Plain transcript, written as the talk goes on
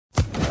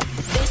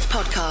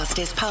podcast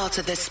is part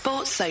of the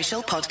Sports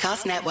Social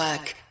Podcast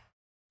Network.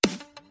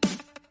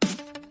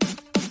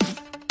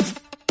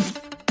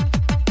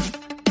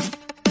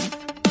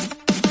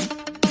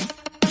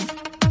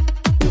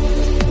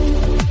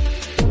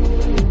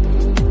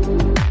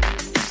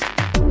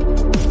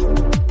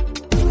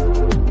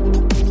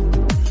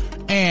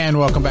 And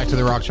welcome back to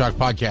the Rock Chalk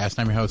Podcast.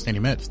 I'm your host, Andy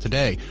Mitz.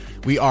 Today,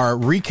 we are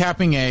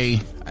recapping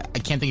I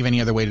can't think of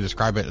any other way to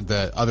describe it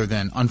other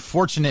than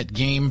unfortunate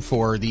game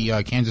for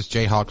the Kansas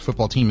Jayhawks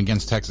football team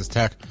against Texas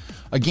Tech.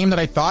 A game that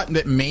I thought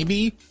that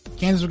maybe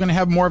Kansas was going to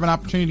have more of an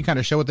opportunity to kind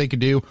of show what they could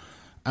do.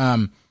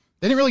 They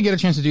didn't really get a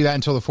chance to do that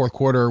until the fourth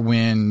quarter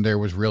when there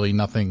was really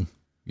nothing,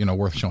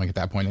 worth showing at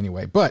that point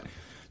anyway. But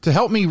to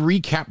help me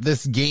recap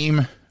this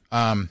game,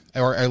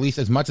 or at least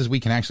as much as we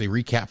can actually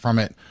recap from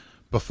it,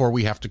 before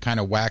we have to kind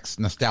of wax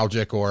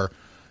nostalgic or,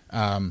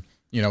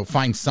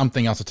 find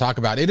something else to talk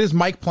about. It is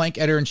Mike Plank,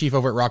 editor-in-chief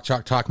over at Rock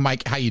Chalk Talk.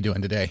 Mike, how you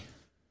doing today?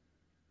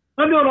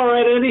 I'm doing all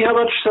right, Andy. How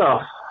about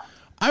yourself?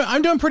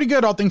 I'm doing pretty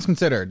good, all things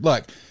considered.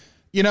 Look,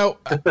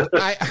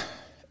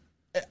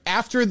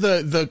 after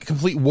the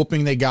complete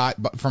whooping they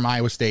got from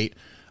Iowa State,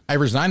 I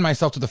resigned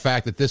myself to the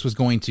fact that this was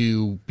going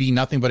to be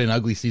nothing but an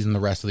ugly season the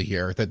rest of the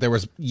year. That there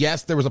was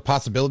a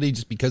possibility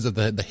just because of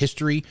the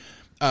history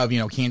of,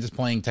 Kansas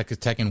playing Texas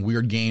Tech in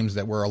weird games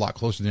that were a lot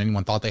closer than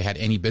anyone thought they had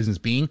any business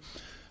being.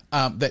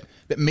 That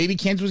maybe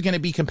Kansas was going to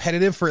be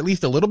competitive for at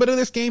least a little bit of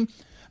this game.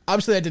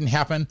 Obviously, that didn't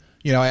happen.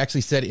 I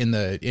actually said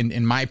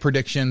in my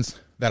predictions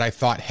that I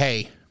thought,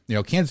 hey,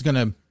 Kansas is going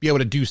to be able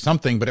to do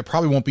something, but it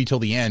probably won't be till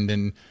the end.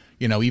 And,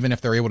 even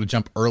if they're able to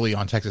jump early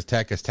on Texas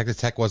Tech, as Texas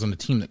Tech wasn't a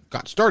team that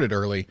got started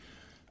early,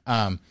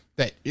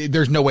 that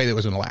there's no way that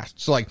was going to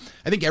last. So, I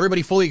think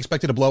everybody fully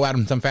expected a blowout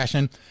in some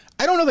fashion.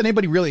 I don't know that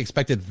anybody really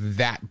expected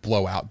that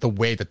blowout the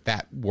way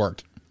that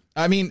worked.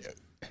 I mean,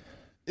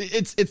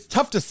 it's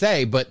tough to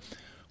say, but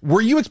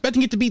were you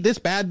expecting it to be this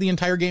bad the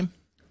entire game?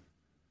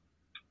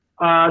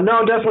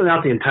 No, definitely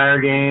not the entire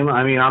game.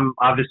 I mean, I'm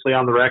obviously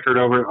on the record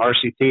over at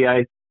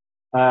RCT.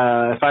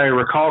 If I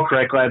recall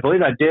correctly, I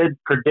believe I did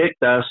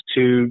predict us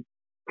to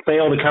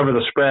fail to cover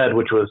the spread,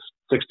 which was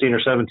 16 or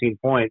 17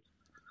 points.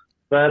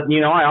 But,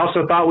 I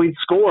also thought we'd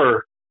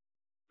score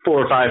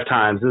 4 or 5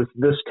 times.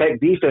 This Tech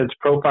defense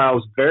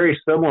profiles very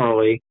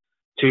similarly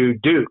to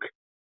Duke.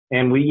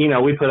 And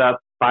we put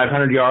up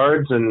 500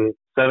 yards and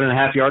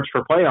 7.5 yards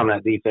per play on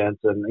that defense.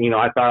 And,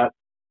 I thought,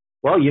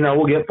 well,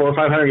 we'll get 400 or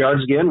 500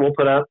 yards again. We'll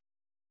put up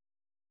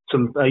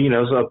some,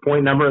 a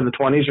point number in the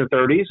 20s or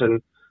 30s,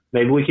 and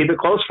maybe we keep it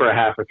close for a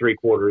half or 3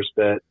 quarters.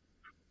 But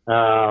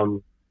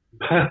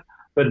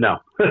no.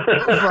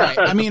 Right.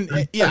 I mean,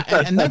 yeah.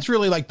 And that's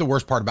really the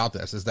worst part about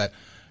this is that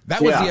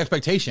was the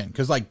expectation.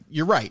 Because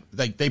you're right.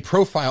 They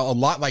profile a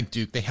lot like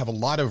Duke. They have a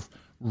lot of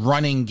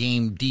running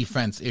game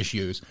defense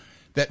issues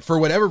that for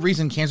whatever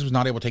reason, Kansas was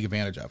not able to take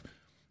advantage of.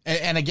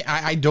 And again,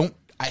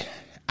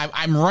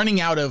 I'm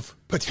running out of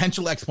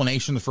potential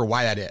explanations for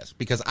why that is,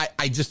 because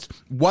I just,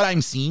 what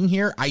I'm seeing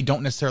here, I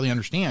don't necessarily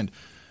understand.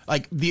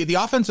 The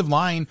offensive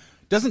line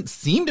doesn't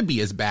seem to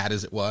be as bad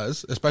as it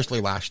was,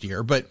 especially last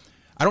year, but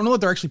I don't know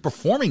that they're actually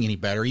performing any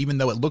better, even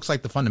though it looks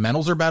like the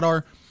fundamentals are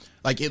better.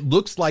 It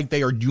looks like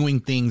they are doing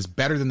things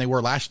better than they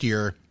were last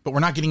year, but we're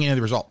not getting any of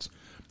the results.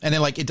 And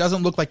then it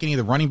doesn't look like any of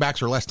the running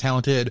backs are less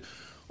talented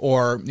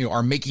or,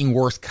 are making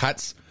worse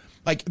cuts.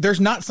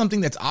 There's not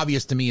something that's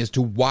obvious to me as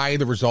to why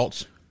the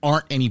results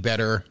aren't any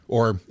better,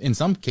 or in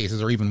some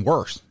cases are even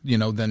worse,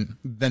 than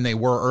they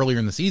were earlier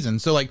in the season.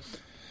 So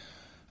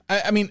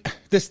I mean,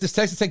 this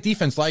Texas Tech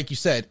defense, like you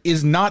said,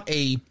 is not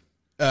a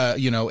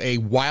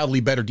wildly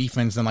better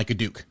defense than a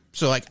Duke.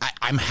 So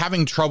I'm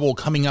having trouble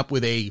coming up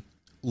with a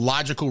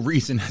logical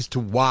reason as to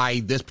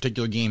why this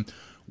particular game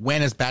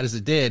went as bad as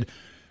it did.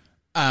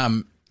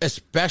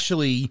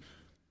 Especially,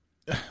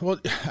 well,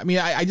 I mean,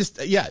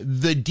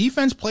 the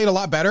defense played a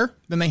lot better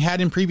than they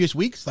had in previous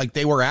weeks.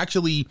 They were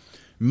actually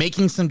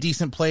making some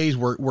decent plays.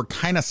 We're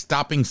kind of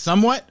stopping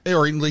somewhat,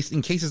 or at least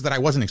in cases that I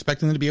wasn't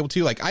expecting them to be able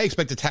to. I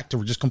expected Tech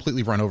to just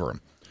completely run over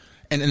them.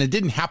 And it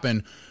didn't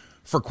happen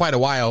for quite a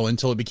while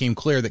until it became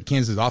clear that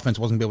Kansas' offense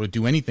wasn't going to be able to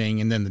do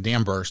anything, and then the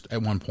dam burst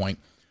at one point.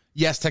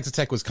 Yes, Texas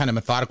Tech was kind of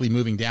methodically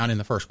moving down in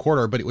the first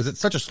quarter, but it was at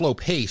such a slow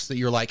pace that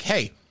you're like,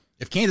 hey,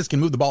 if Kansas can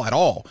move the ball at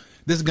all,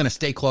 this is going to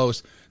stay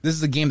close. This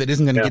is a game that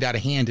isn't going to get out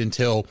of hand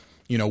until,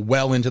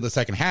 well into the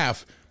second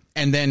half.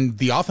 And then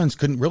the offense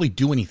couldn't really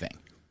do anything.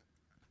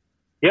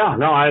 Yeah,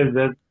 no, I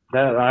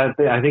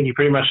think you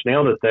pretty much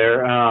nailed it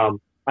there. I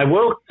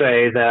will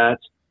say that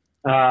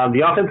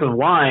the offensive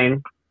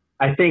line,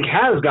 I think,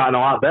 has gotten a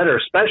lot better,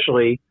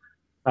 especially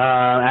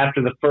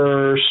after the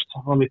first,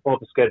 let me pull up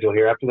the schedule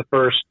here, after the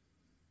first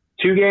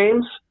 2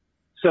 games.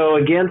 So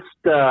against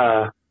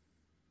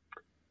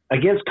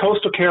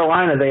Coastal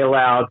Carolina, they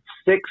allowed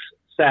 6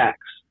 sacks.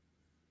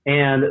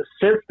 And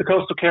since the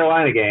Coastal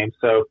Carolina game,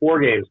 so 4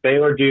 games,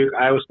 Baylor, Duke,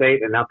 Iowa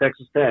State, and now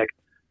Texas Tech,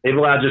 they've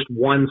allowed just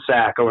 1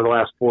 sack over the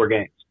last 4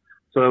 games.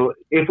 So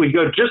if we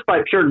go just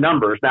by pure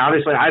numbers, now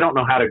obviously I don't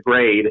know how to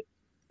grade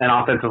an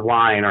offensive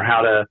line or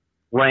how to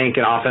rank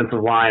an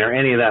offensive line or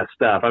any of that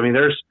stuff. I mean,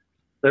 there's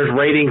there's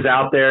ratings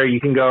out there. You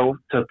can go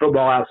to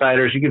Football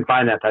Outsiders. You can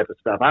find that type of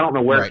stuff. I don't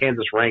know where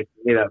Kansas ranks,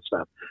 that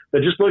stuff.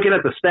 But just looking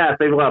at the stats,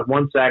 they've allowed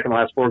 1 sack in the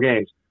last 4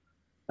 games.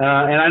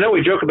 And I know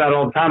we joke about it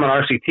all the time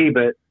on RCT,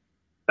 but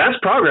that's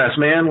progress,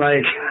 man.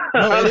 Like,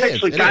 I'm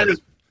actually kind of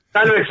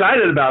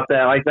excited about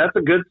that. Like, that's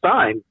a good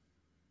sign.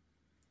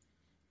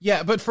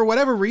 Yeah, but for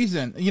whatever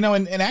reason,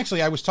 and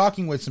actually I was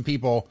talking with some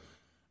people,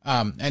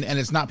 and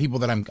it's not people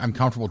that I'm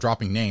comfortable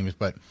dropping names,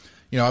 but,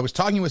 I was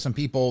talking with some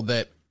people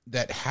that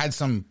had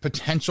some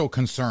potential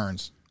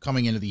concerns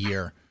coming into the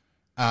year,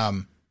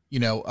 about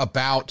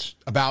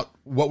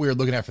what we were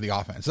looking at for the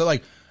offense. So,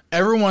 like,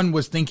 everyone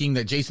was thinking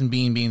that Jason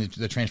Bean being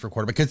the transfer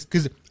quarterback,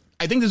 because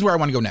I think this is where I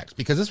want to go next,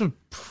 because this was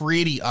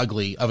pretty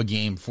ugly of a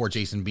game for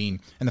Jason Bean.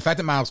 And the fact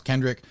that Miles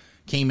Kendrick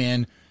came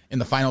in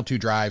the final 2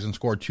 drives and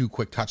scored 2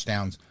 quick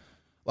touchdowns,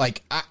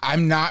 like,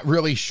 I'm not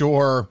really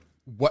sure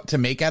what to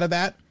make out of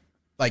that.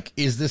 Like,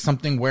 is this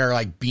something where,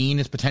 like, Bean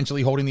is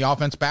potentially holding the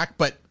offense back?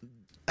 But,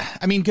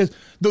 I mean, because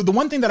the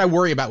one thing that I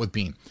worry about with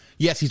Bean,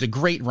 yes, he's a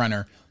great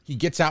runner. He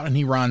gets out and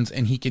he runs,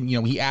 and he can,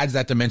 he adds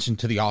that dimension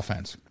to the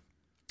offense.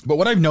 But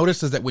what I've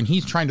noticed is that when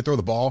he's trying to throw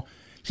the ball,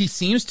 he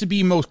seems to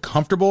be most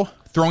comfortable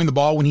throwing the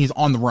ball when he's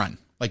on the run,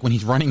 like when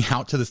he's running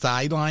out to the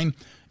sideline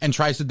and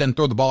tries to then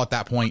throw the ball at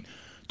that point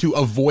to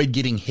avoid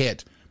getting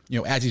hit,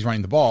 as he's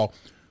running the ball.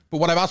 But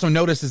what I've also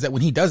noticed is that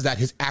when he does that,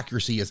 his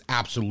accuracy is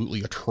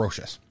absolutely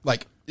atrocious.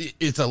 Like,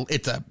 it's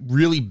a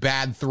really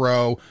bad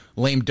throw,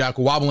 lame duck,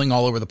 wobbling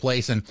all over the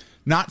place. And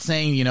not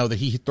saying, that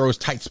he throws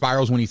tight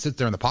spirals when he sits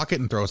there in the pocket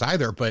and throws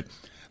either. But,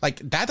 like,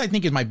 that I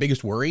think is my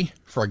biggest worry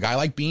for a guy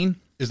like Bean,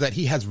 is that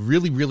he has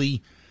really,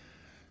 really,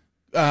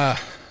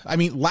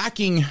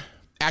 lacking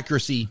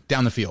accuracy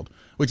down the field,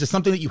 which is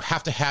something that you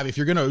have to have if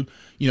you're going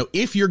to,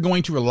 if you're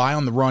going to rely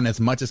on the run as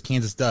much as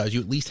Kansas does,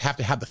 you at least have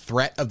to have the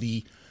threat of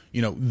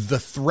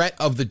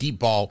the deep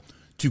ball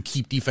to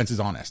keep defenses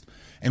honest.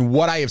 And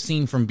what I have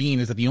seen from Bean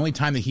is that the only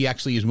time that he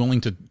actually is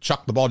willing to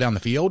chuck the ball down the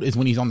field is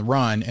when he's on the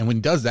run. And when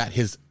he does that,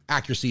 his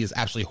accuracy is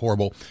absolutely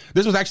horrible.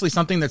 This was actually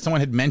something that someone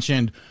had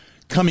mentioned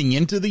coming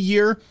into the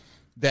year,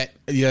 that,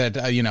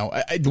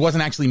 it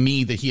wasn't actually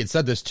me that he had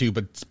said this to,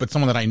 but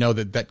someone that I know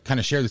that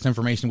kind of shared this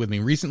information with me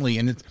recently.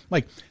 And it's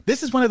like,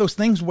 this is one of those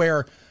things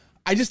where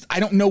I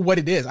don't know what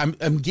it is.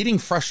 I'm getting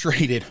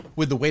frustrated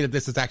with the way that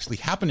this is actually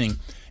happening.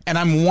 And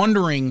I'm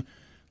wondering,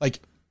 like,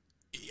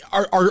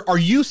 are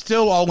you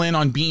still all in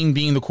on being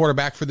the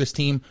quarterback for this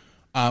team?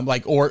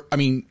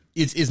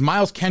 Is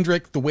Miles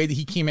Kendrick, the way that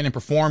he came in and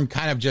performed,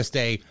 kind of just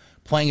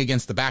playing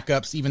against the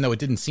backups, even though it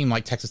didn't seem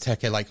like Texas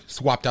Tech had, like,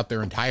 swapped out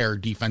their entire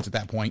defense at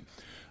that point?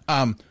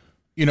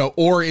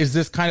 Or is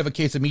this kind of a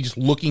case of me just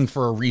looking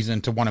for a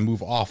reason to want to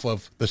move off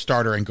of the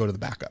starter and go to the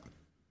backup?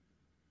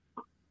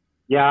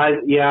 Yeah,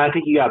 I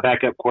think you got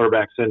backup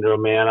quarterback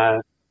syndrome,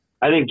 man.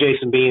 I think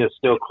Jason Bean is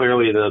still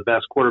clearly the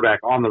best quarterback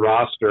on the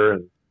roster.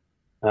 And,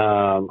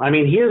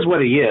 he is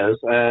what he is.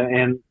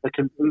 And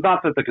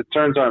not that the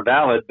concerns aren't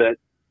valid, but,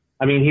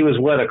 he was,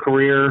 a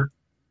career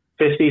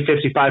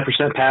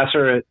 55%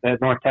 passer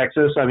at North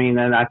Texas.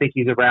 And I think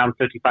he's around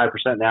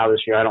 55% now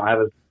this year. I don't have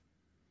his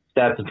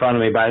stats in front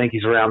of me, but I think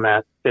he's around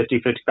that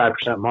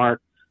 55%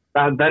 mark.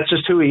 That's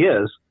just who he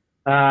is.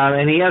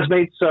 And he has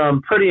made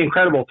some pretty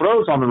incredible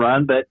throws on the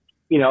run, but,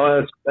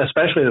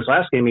 especially this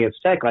last game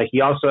against Tech, like,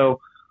 he also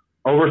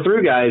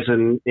overthrew guys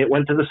and it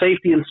went to the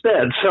safety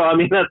instead. So,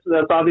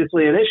 that's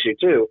obviously an issue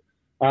too.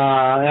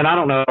 And I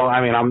don't know,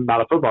 I'm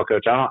not a football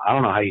coach. I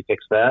don't know how you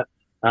fix that.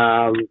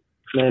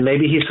 And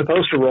maybe he's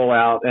supposed to roll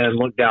out and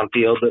look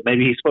downfield, but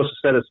maybe he's supposed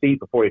to set his feet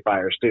before he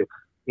fires too.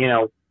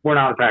 We're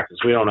not in practice.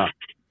 We don't know.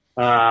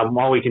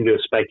 All we can do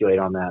is speculate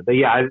on that. But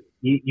yeah,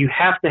 you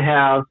have to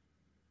have,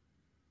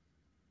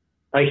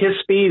 like, his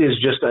speed is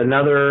just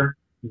another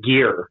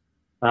gear.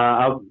 He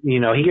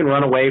can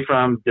run away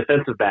from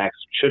defensive backs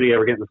should he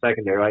ever get in the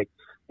secondary.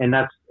 And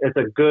it's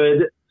a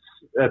good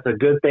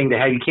thing to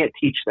have. You can't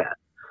teach that.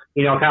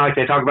 Kind of like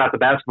they talk about the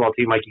basketball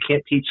team, like, you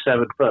can't teach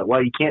 7 foot.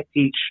 Well, you can't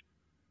teach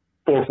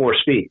 4.4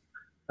 speed.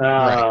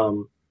 Right.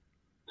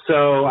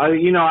 So I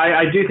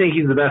do think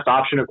he's the best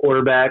option at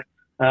quarterback.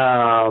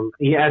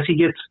 As he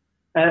gets,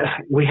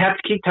 we have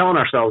to keep telling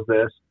ourselves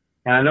this,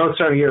 and I know it's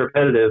starting to get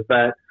repetitive,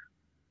 but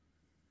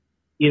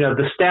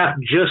the staff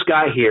just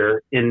got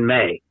here in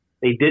May.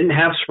 They didn't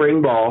have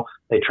spring ball.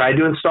 They tried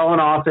to install an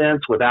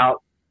offense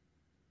without,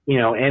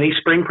 any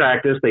spring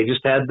practice. They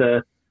just had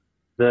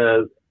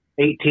the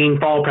 18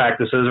 fall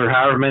practices or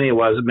however many it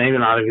was, maybe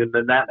not even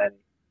that many.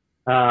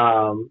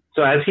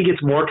 So as he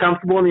gets more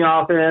comfortable in the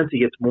offense, he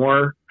gets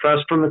more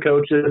trust from the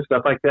coaches,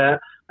 stuff like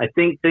that, I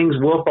think things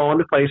will fall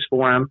into place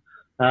for him.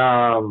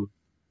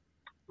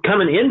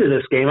 Coming into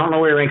this game, I don't know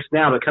where he ranks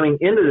now, but coming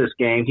into this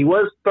game, he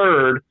was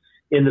 3rd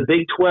in the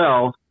Big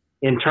 12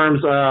 in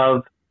terms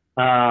of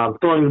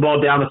throwing the ball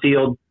down the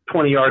field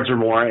 20 yards or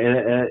more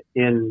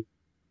in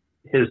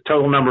his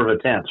total number of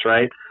attempts,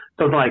 right?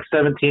 Something like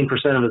 17%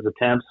 of his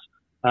attempts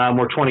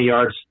were 20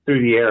 yards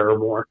through the air or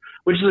more,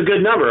 which is a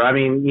good number.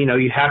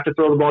 You have to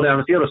throw the ball down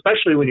the field,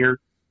 especially when you're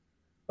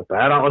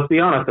let's be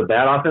honest, a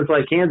bad offense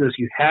like Kansas.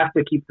 You have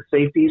to keep the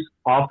safeties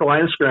off the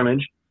line of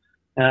scrimmage.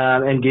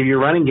 and give your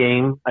running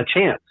game a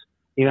chance.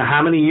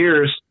 How many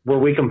years were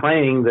we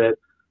complaining that,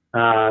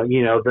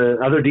 the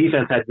other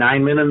defense had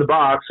 9 men in the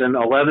box and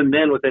 11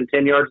 men within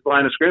 10 yards of the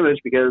line of scrimmage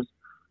because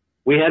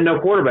we had no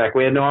quarterback.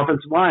 We had no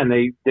offensive line.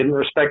 They didn't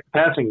respect the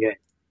passing game.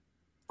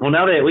 Well,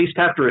 now they at least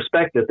have to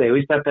respect it. They at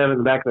least have to have it in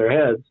the back of their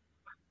heads.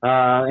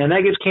 And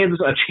that gives Kansas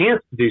a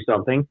chance to do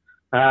something.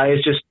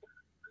 It's just,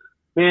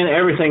 man,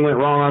 everything went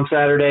wrong on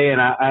Saturday,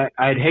 and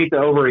I'd hate to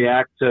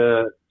overreact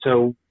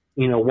to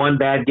one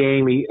bad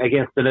game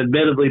against an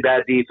admittedly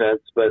bad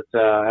defense, but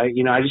I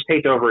just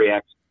hate to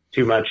overreact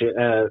too much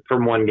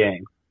from one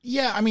game.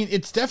 Yeah, I mean,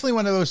 it's definitely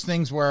one of those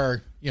things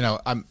where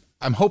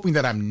I'm hoping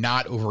that I'm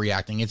not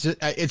overreacting.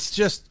 It's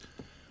just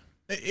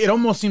it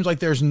almost seems like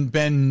there's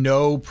been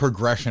no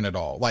progression at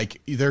all.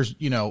 Like there's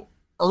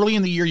early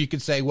in the year you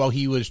could say, well,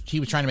 he was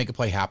trying to make a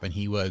play happen.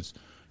 He was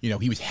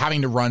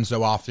having to run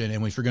so often,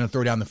 and if you're going to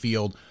throw down the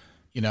field,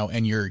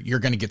 and you're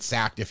going to get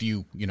sacked if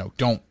you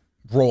don't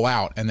roll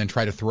out and then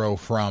try to throw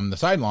from the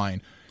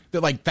sideline,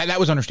 that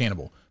was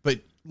understandable. But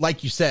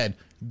like you said,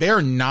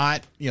 they're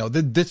not,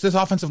 this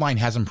offensive line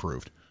has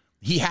improved.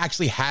 He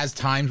actually has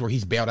times where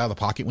he's bailed out of the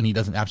pocket when he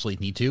doesn't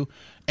absolutely need to.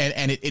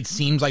 And it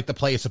seems like the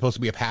play is supposed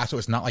to be a pass. So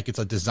it's not like it's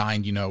a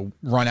designed,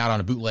 run out on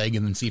a bootleg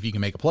and then see if you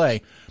can make a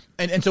play.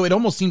 And so it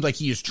almost seems like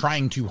he is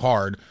trying too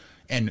hard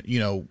and,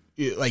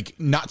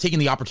 not taking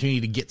the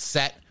opportunity to get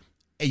set,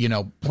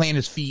 plant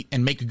his feet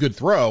and make a good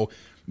throw,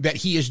 that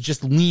he is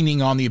just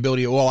leaning on the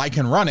ability of, well, I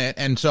can run it,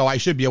 and so I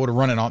should be able to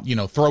run it on,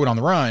 throw it on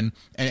the run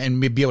and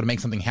be able to make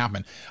something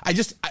happen.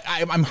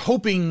 I'm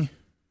hoping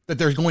that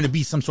there's going to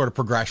be some sort of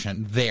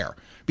progression there,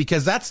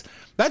 because that's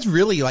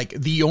really like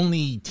the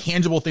only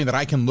tangible thing that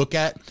I can look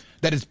at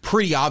that is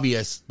pretty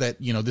obvious that,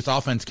 this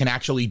offense can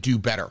actually do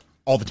better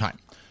all the time.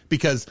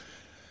 Because,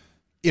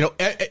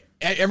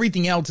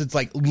 everything else, it's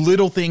like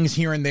little things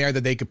here and there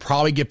that they could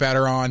probably get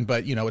better on,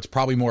 but, it's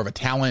probably more of a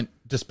talent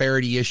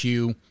disparity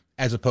issue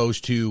as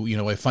opposed to,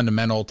 a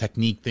fundamental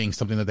technique thing,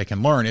 something that they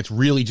can learn. It's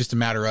really just a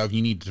matter of,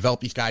 you need to develop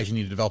these guys, you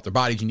need to develop their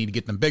bodies, you need to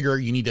get them bigger,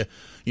 you need to,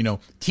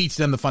 teach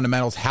them the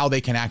fundamentals, how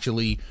they can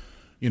actually,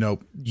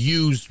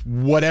 use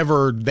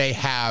whatever they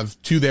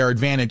have to their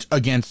advantage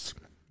against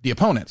the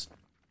opponents.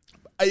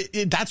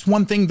 That's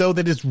one thing, though,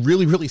 that is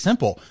really, really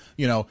simple.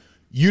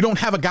 You don't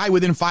have a guy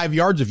within 5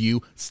 yards of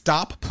you.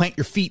 Stop, plant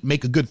your feet,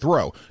 make a good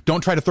throw.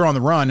 Don't try to throw on the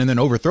run and then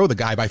overthrow the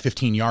guy by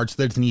 15 yards so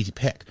that it's an easy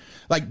pick.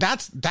 Like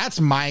that's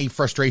my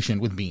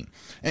frustration with Bean.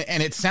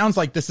 And it sounds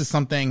like this is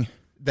something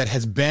that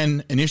has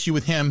been an issue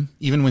with him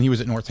even when he was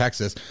at North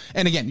Texas.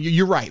 And again,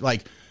 you're right.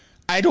 Like,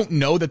 I don't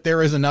know that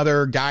there is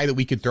another guy that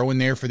we could throw in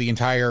there for the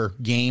entire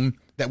game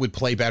that would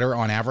play better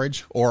on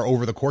average or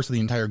over the course of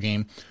the entire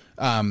game.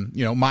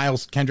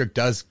 Miles Kendrick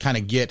does kind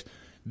of get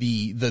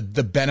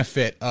the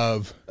benefit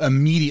of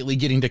immediately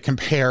getting to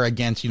compare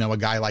against, a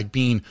guy like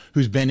Bean,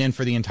 who's been in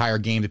for the entire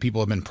game that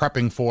people have been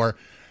prepping for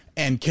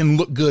and can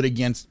look good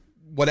against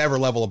whatever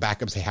level of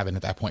backups they have in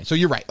at that point. So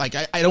you're right. Like,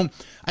 I don't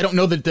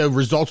know that the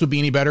results would be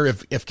any better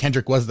if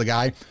Kendrick was the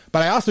guy,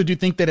 but I also do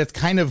think that it's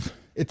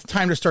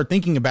time to start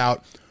thinking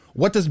about,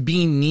 what does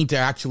Bean need to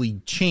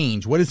actually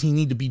change? What does he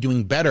need to be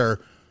doing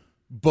better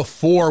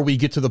before we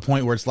get to the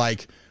point where it's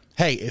like,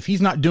 hey, if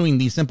he's not doing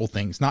these simple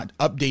things, not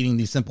updating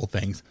these simple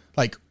things,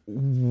 like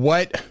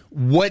what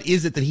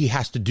is it that he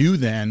has to do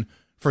then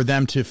for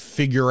them to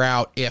figure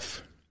out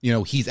if,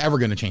 he's ever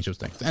going to change those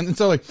things? And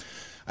so, like,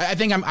 I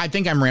think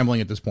I'm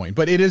rambling at this point,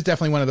 but it is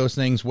definitely one of those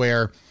things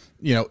where,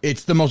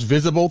 it's the most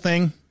visible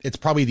thing. It's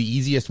probably the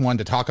easiest one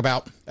to talk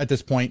about at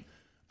this point.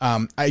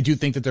 I do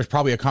think that there's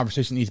probably a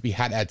conversation that needs to be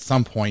had at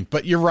some point,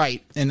 but you're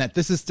right in that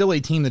this is still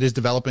a team that is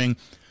developing.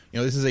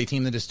 This is a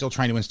team that is still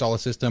trying to install a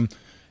system.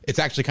 It's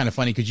actually kind of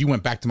funny because you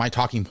went back to my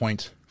talking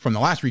point from the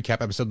last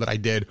recap episode that I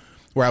did,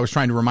 where I was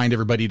trying to remind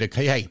everybody to,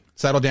 hey,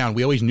 settle down.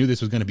 We always knew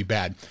this was going to be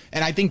bad.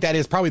 And I think that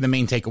is probably the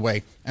main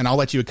takeaway. And I'll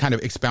let you kind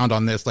of expound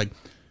on this. Like,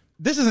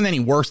 this isn't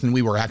any worse than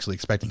we were actually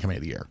expecting coming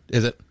into the year,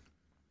 is it?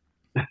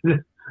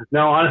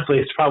 No, honestly,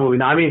 it's probably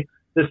not. I mean,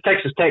 this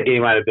Texas Tech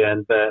game might have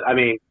been, but I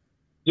mean,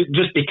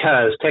 just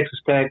because Texas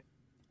Tech,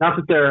 not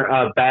that they're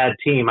a bad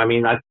team. I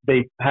mean,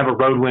 they have a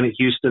road win at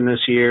Houston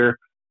this year.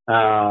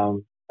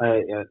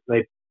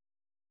 They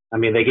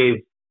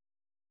gave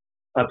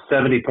up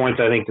 70 points,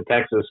 I think, to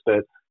Texas,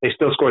 but they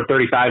still scored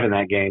 35 in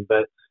that game.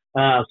 But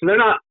so they're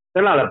not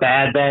a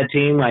bad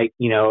team like,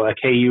 a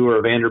KU or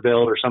a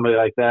Vanderbilt or somebody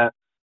like that.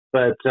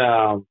 But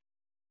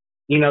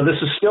this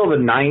is still the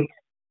 9th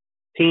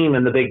team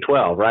in the Big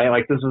 12, right?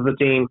 Like, this is the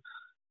team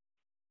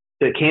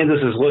that Kansas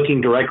is looking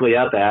directly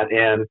up at.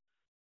 And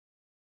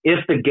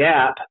if the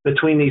gap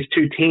between these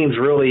two teams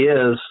really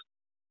is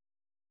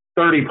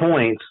 30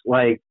 points,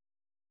 like,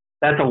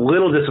 that's a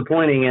little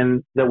disappointing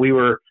in that we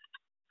were,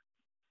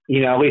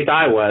 at least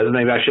I was,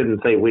 maybe I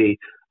shouldn't say we,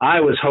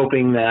 I was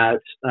hoping that,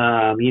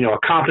 a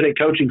competent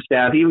coaching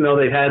staff, even though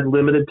they've had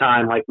limited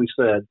time, like we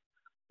said,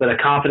 that a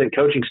competent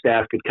coaching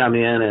staff could come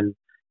in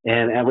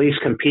and at least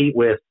compete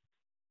with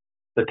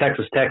the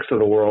Texas Techs of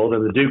the world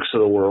and the Dukes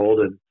of the world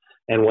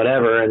and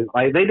whatever. And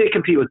they did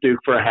compete with Duke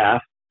for a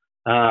half.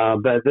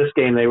 But this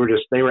game, they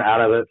were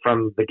out of it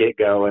from the get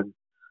go. And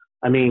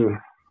I mean,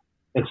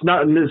 it's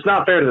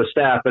not fair to the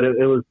staff, but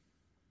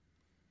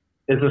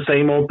it's the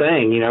same old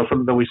thing,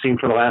 from that we've seen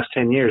for the last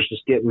 10 years,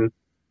 just getting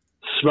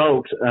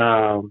smoked.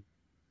 Cause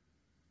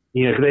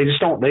they just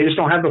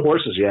don't have the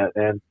horses yet.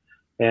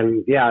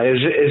 And yeah,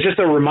 it's just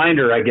a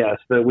reminder, I guess,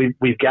 that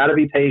we've got to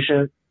be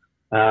patient,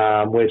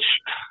 which,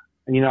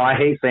 I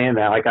hate saying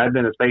that. Like, I've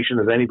been as patient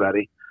as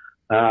anybody.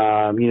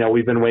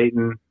 We've been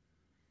waiting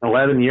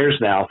 11 years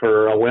now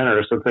for a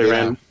winner since they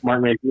ran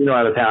Mark Mancino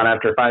out of town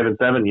after a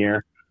 5-7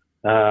 year.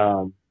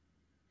 And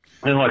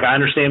look, I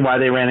understand why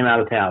they ran him out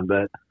of town,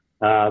 but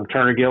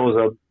Turner Gill was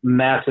a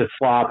massive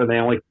flop, and they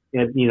only,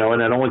 and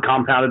it only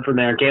compounded from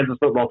there. Kansas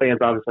football fans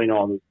obviously know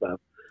all this stuff.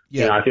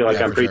 Yeah, I feel like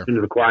I'm preaching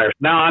to the choir.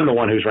 Now I'm the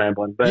one who's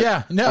rambling. But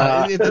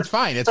it's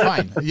fine. It's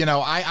fine.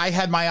 I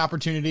had my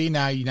opportunity.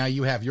 Now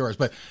you have yours.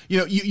 But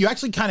you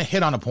actually kind of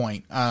hit on a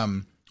point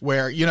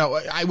where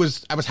I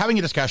was having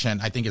a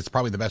discussion. I think it's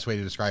probably the best way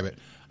to describe it.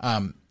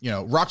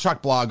 Rock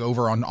Chalk Blog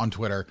over on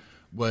Twitter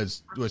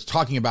was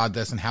talking about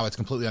this and how it's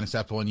completely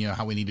unacceptable, and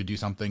how we need to do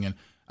something, and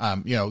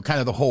kind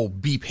of the whole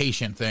be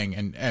patient thing,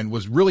 and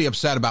was really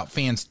upset about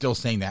fans still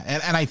saying that.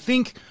 And I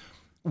think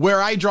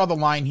where I draw the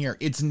line here,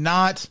 it's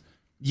not.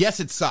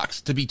 Yes, it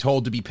sucks to be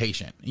told to be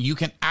patient. You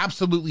can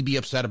absolutely be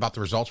upset about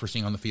the results we're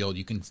seeing on the field.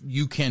 You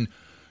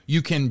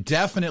can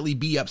definitely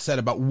be upset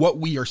about what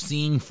we are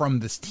seeing from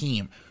this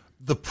team.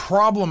 The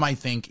problem, I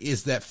think,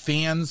 is that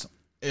fans,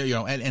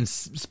 and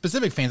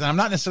specific fans, and I'm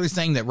not necessarily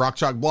saying that Rock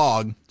Chalk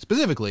Blog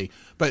specifically,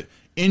 but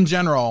in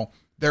general,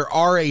 there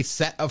are a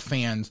set of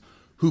fans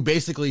who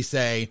basically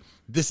say,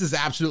 this is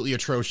absolutely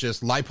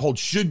atrocious. Leipold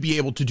should be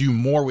able to do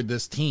more with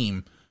this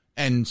team.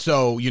 And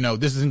so,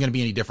 this isn't going to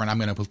be any different. I'm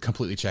going to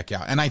completely check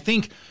out. And I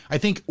think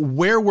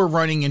where we're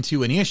running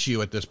into an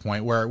issue at this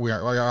point, where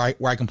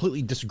I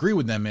completely disagree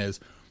with them,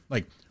 is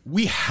like,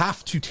 we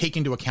have to take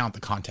into account the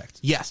context.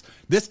 Yes,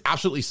 this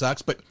absolutely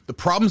sucks, but the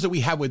problems that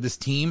we have with this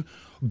team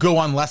go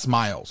on Les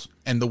Miles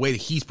and the way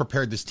that he's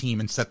prepared this team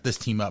and set this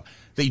team up.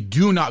 They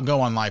do not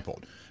go on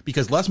Leipold,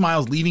 because Les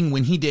Miles leaving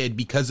when he did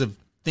because of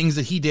things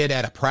that he did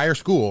at a prior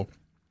school,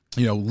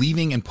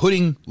 leaving and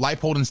putting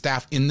Leipold and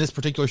staff in this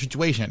particular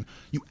situation,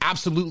 you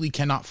absolutely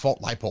cannot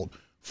fault Leipold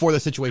for the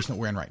situation that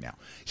we're in right now.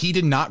 He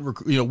did not,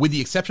 with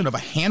the exception of a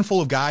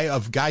handful of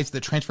guys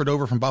that transferred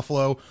over from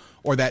Buffalo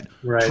or that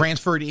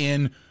transferred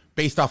in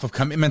based off of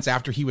commitments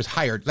after he was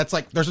hired. That's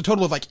there's a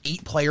total of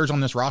 8 players on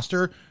this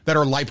roster that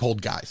are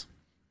Leipold guys.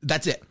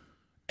 That's it.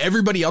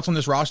 Everybody else on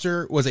this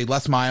roster was a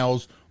Les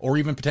Miles or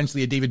even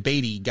potentially a David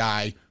Beatty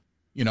guy,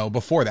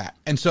 before that.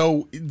 And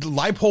so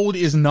Leipold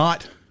is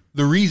not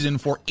the reason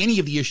for any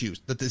of the issues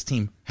that this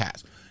team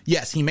has.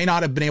 Yes, he may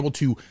not have been able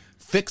to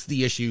fix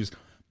the issues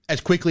as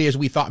quickly as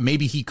we thought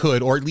maybe he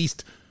could, or at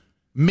least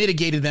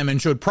mitigated them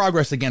and showed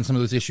progress against some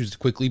of those issues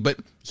quickly, but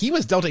he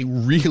was dealt a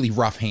really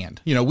rough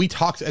hand. We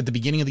talked at the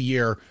beginning of the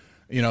year,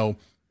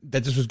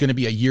 that this was going to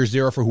be a year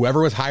zero for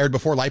whoever was hired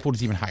before Leipold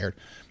was even hired.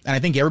 And I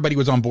think everybody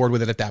was on board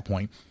with it at that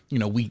point.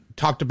 We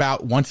talked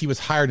about once he was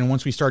hired and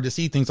once we started to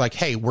see things like,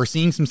 hey, we're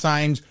seeing some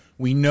signs.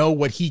 We know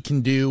what he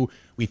can do.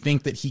 We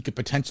think that he could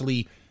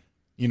potentially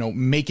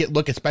make it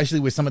look, especially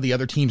with some of the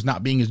other teams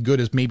not being as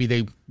good as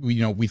maybe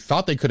we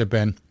thought they could have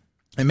been.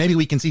 And maybe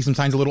we can see some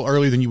signs a little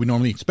earlier than you would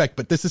normally expect,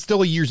 but this is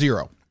still a year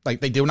zero.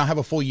 They do not have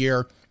a full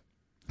year.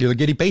 They're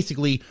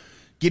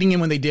getting in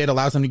when they did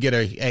allows them to get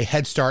a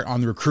head start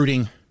on the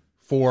recruiting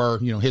for,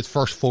 his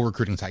first full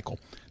recruiting cycle.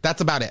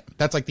 That's about it.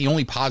 That's the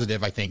only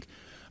positive, I think,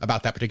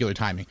 about that particular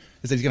timing,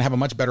 is that he's going to have a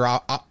much better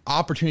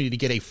opportunity to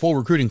get a full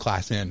recruiting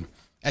class in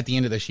at the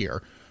end of this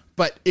year.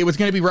 But it was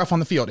going to be rough on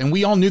the field. And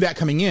we all knew that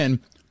coming in.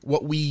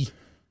 What we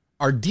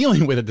are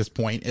dealing with at this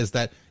point is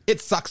that it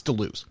sucks to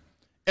lose.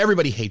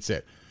 Everybody hates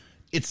it.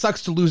 It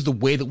sucks to lose the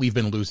way that we've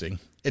been losing.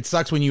 It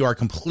sucks when you are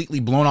completely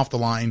blown off the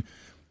line,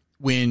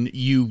 when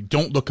you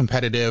don't look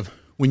competitive,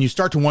 when you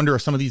start to wonder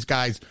if some of these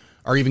guys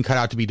are even cut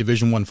out to be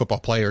Division I football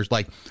players.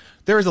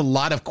 There is a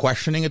lot of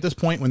questioning at this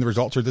point when the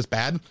results are this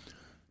bad.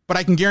 But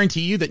I can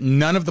guarantee you that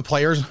none of the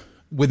players,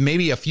 with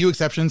maybe a few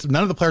exceptions,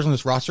 none of the players on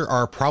this roster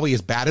are probably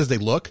as bad as they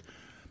look.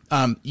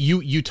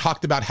 You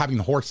talked about having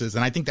the horses,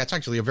 and I think that's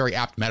actually a very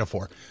apt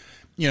metaphor.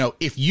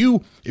 If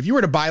you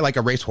were to buy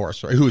a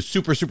racehorse who is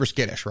super, super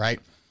skittish, right?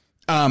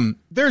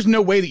 There's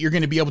no way that you're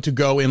going to be able to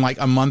go in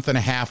a month and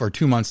a half or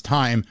 2 months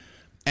time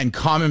and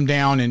calm him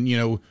down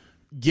and,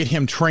 get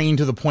him trained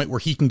to the point where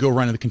he can go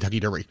run in the Kentucky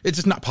Derby. It's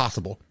just not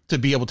possible to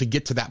be able to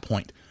get to that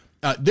point.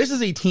 This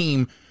is a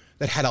team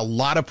that had a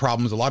lot of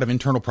problems, a lot of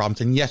internal problems.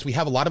 And yes, we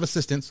have a lot of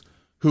assistants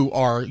who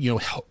are,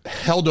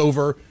 held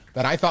over,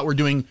 that I thought were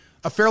doing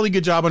a fairly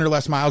good job under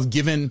Les Miles,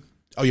 given,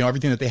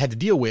 everything that they had to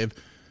deal with.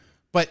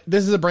 But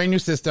this is a brand new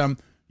system.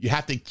 You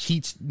have to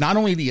teach not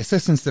only the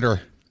assistants that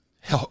are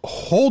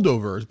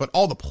holdovers, but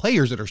all the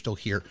players that are still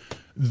here,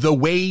 the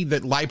way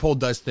that Leipold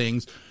does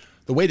things,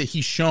 the way that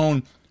he's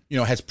shown,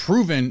 has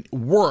proven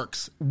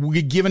works,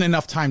 given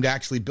enough time to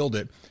actually build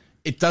it.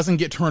 It doesn't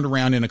get turned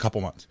around in a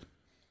couple months.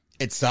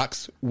 It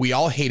sucks. We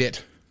all hate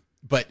it.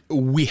 but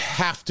we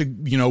have to,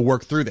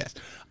 work through this.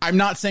 I'm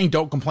not saying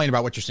don't complain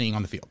about what you're seeing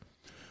on the field.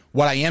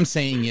 What I am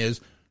saying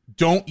is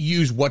don't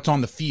use what's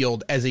on the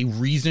field as a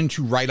reason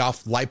to write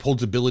off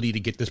Leipold's ability to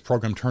get this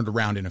program turned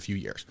around in a few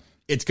years.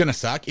 It's going to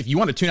suck. If you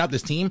want to tune out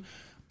this team,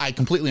 I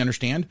completely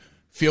understand.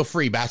 Feel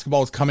free.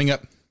 Basketball is coming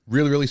up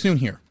really, really soon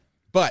here.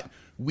 But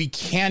we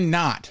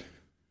cannot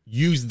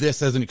use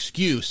this as an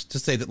excuse to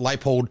say that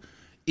Leipold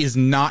is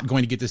not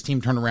going to get this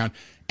team turned around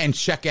and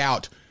check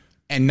out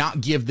and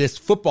not give this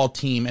football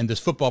team and this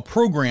football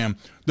program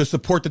the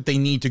support that they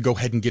need to go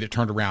ahead and get it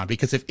turned around.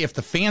 Because if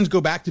the fans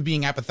go back to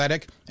being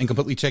apathetic and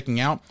completely checking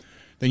out,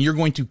 then you're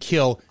going to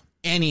kill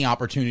any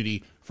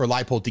opportunity for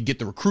Leipold to get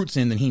the recruits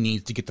in that he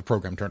needs to get the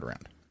program turned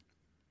around.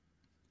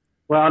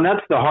 Well, and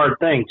that's the hard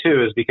thing,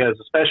 too, is because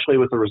especially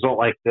with a result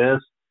like this,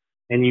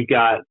 and you've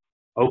got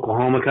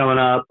Oklahoma coming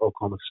up,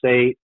 Oklahoma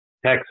State,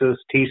 Texas,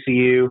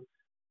 TCU,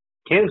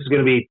 Kansas is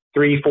going to be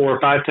 3, 4,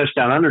 5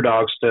 touchdown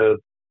underdogs to,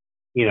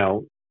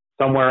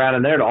 somewhere around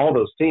in there to all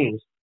those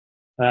teams.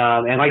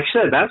 And like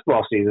you said,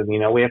 basketball season,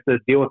 we have to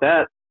deal with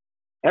that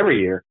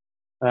every year,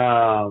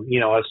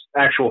 as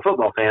actual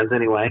football fans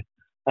anyway.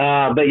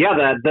 But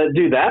yeah,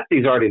 that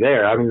fee's already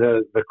there. I mean,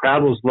 the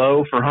crowd was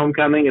low for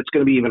homecoming. It's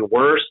going to be even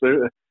worse.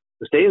 The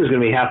stadium is going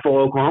to be half full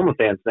of Oklahoma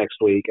fans next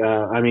week.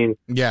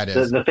 Yeah, it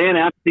is. The fan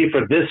apathy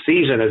for this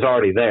season is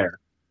already there.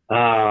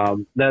 Like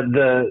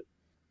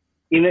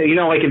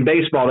in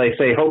baseball, they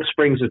say hope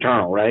springs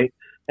eternal, right?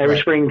 Every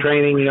spring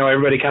training,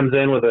 everybody comes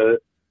in with a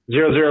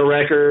 0-0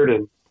 record,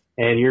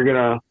 and you're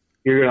gonna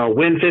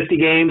win 50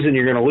 games and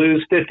you're gonna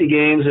lose 50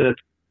 games, and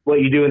it's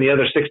what you do in the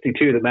other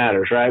 62 that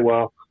matters, right?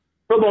 Well,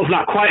 football's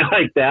not quite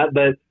like that,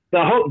 but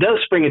the hope does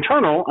spring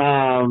eternal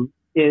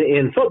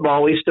in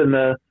football, at least in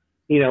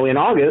in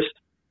August.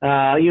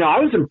 I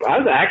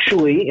was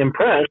actually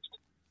impressed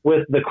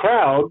with the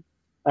crowd,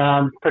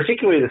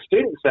 particularly the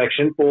student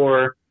section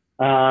for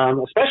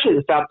especially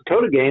the South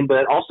Dakota game,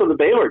 but also the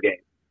Baylor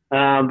game.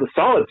 The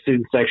solid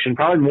student section,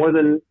 probably more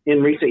than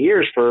in recent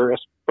years for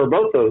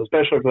both those,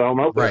 especially for the home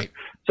opener. Right.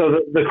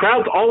 So the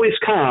crowds always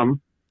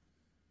come,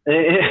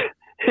 and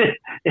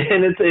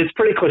it's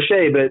pretty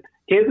cliche, but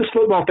Kansas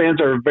football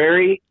fans are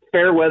very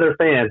fair weather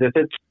fans. If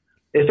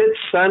it's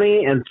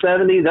sunny and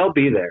 70, they'll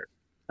be there.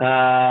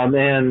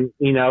 And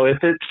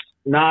if it's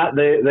not,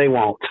 they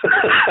won't.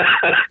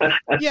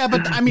 Yeah,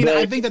 but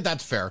I think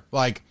that's fair.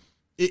 Like,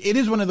 it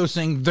is one of those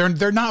things.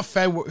 They're not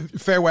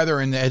fair weather,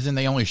 as in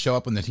they only show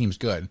up when the team's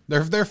good.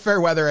 They're fair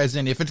weather as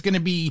in if it's going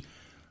to be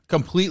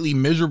completely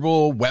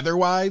miserable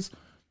weather-wise,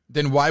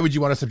 then why would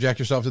you want to subject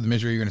yourself to the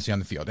misery you're going to see on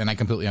the field? And I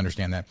completely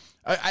understand that.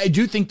 I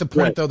do think the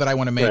point, though, that I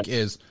want to make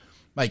is,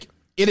 like,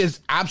 it is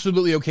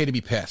absolutely okay to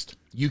be pissed.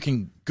 You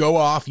can go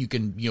off. You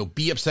can,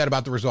 be upset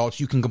about the results.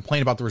 You can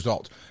complain about the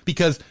results.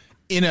 Because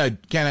in a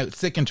kind of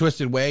sick and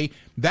twisted way,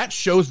 that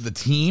shows the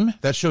team,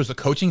 that shows the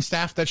coaching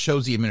staff, that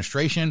shows the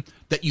administration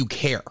that you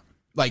care.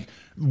 Like,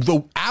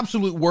 the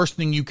absolute worst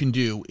thing you can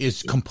do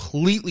is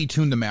completely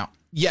tune them out.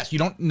 Yes, you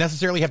don't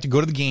necessarily have to go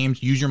to the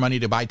games, use your money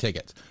to buy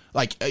tickets.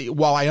 Like,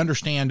 while I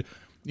understand,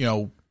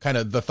 kind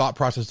of the thought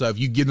process of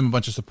you give them a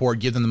bunch of support,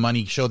 give them the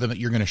money, show them that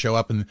you're going to show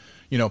up. And,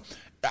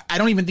 I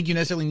don't even think you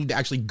necessarily need to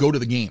actually go to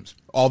the games.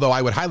 Although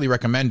I would highly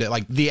recommend it.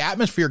 Like, the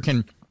atmosphere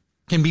can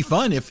be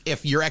fun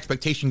if your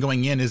expectation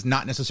going in is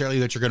not necessarily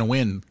that you're going to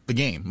win the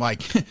game.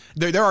 Like,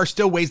 there are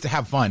still ways to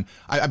have fun.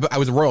 I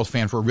was a Royals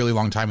fan for a really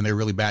long time, and they were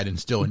really bad, and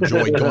still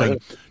enjoyed going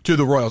to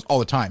the Royals all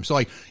the time. So,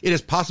 like, it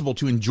is possible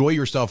to enjoy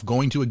yourself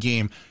going to a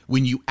game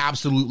when you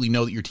absolutely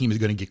know that your team is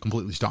going to get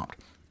completely stomped.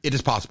 It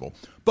is possible.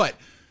 But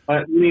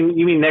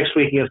you mean next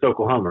week against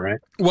Oklahoma, right?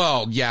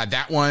 Well, yeah,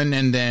 that one,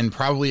 and then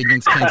probably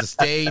against Kansas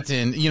State,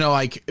 and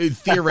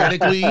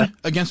theoretically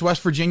against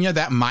West Virginia,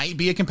 that might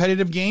be a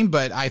competitive game.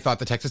 But I thought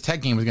the Texas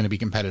Tech game was going to be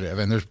competitive,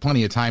 and there's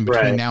plenty of time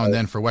between now and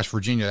then for West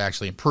Virginia to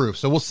actually improve.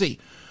 So we'll see.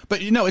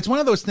 But it's one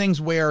of those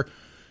things where,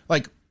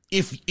 like,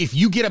 if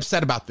you get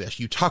upset about this,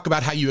 you talk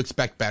about how you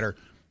expect better.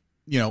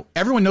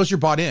 Everyone knows you're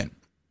bought in.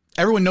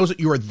 Everyone knows that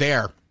you are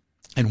there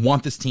and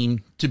want this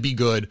team to be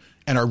good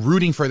and are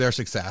rooting for their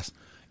success.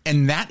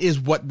 And that is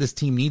what this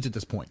team needs at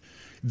this point.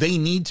 They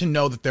need to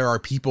know that there are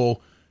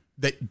people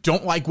that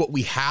don't like what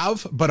we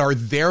have, but are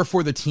there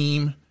for the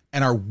team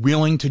and are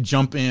willing to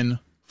jump in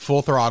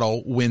full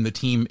throttle when the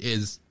team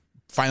is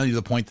finally to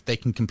the point that they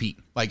can compete.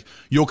 Like,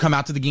 you'll come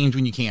out to the games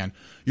when you can.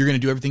 You're going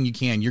to do everything you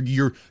can.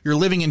 You're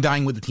living and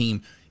dying with the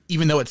team,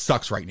 even though it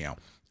sucks right now.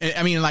 And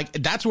I mean, like,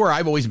 that's where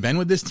I've always been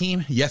with this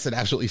team. Yes, it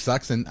absolutely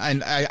sucks. And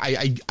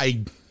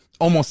I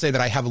almost say that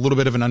I have a little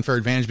bit of an unfair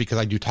advantage because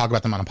I do talk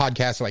about them on a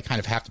podcast, so I kind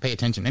of have to pay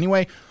attention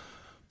anyway.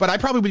 But I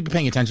probably would be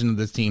paying attention to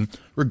this team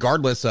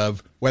regardless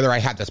of whether I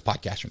had this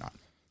podcast or not.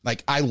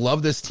 Like, I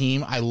love this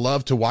team. I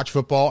love to watch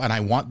football, and I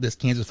want this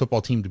Kansas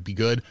football team to be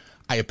good.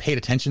 I have paid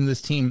attention to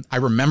this team. I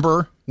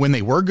remember when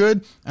they were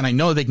good, and I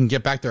know they can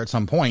get back there at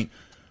some point.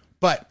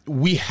 But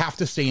we have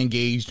to stay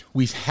engaged.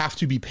 We have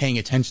to be paying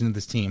attention to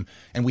this team,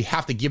 and we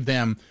have to give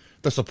them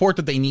the support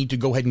that they need to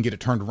go ahead and get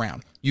it turned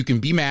around. You can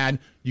be mad.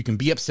 You can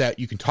be upset.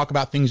 You can talk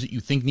about things that you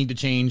think need to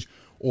change,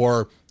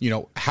 or,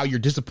 how you're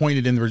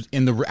disappointed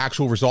in the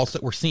actual results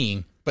that we're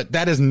seeing. But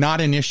that is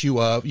not an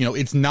issue of,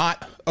 it's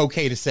not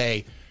okay to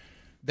say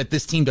that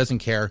this team doesn't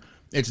care.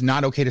 It's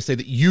not okay to say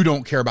that you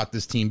don't care about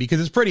this team, because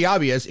it's pretty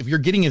obvious. If you're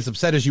getting as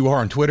upset as you are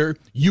on Twitter,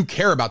 you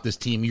care about this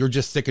team. You're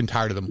just sick and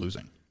tired of them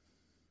losing.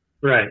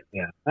 Right.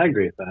 Yeah, I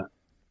agree with that.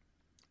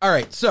 All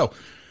right. So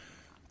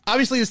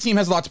obviously this team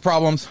has lots of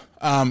problems,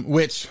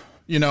 which,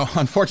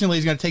 unfortunately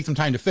is going to take some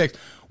time to fix.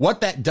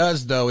 What that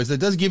does, though, is it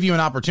does give you an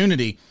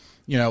opportunity.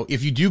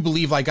 If you do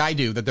believe, like I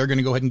do, that they're going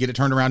to go ahead and get it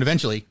turned around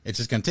eventually, it's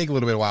just going to take a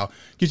little bit of a while.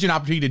 Gives you an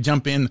opportunity to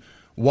jump in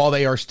while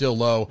they are still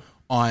low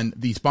on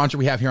the sponsor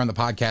we have here on the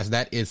podcast.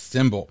 That is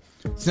Symbol.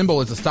 Symbol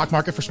is a stock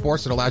market for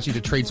sports that allows you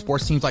to trade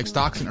sports teams like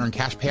stocks and earn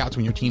cash payouts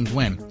when your teams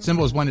win.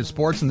 Symbol has blended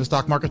sports and the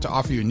stock market to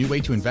offer you a new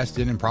way to invest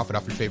in and profit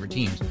off your favorite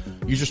teams.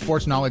 Use your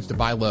sports knowledge to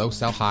buy low,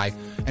 sell high,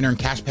 and earn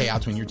cash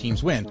payouts when your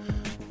teams win.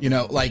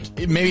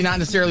 Maybe not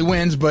necessarily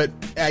wins, but,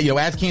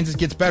 as Kansas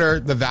gets better,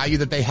 the value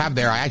that they have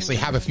there, I actually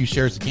have a few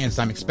shares of Kansas.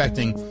 I'm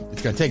expecting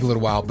it's going to take a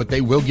little while, but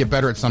they will get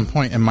better at some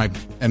point, and my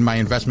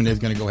investment is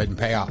going to go ahead and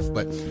pay off.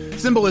 But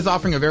Symbol is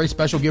offering a very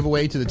special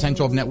giveaway to the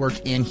 1012 Network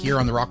and here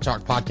on the Rock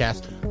Chalk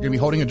Podcast. We're going to be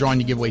holding a drawing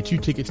to give away 2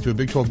 tickets to a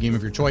Big 12 game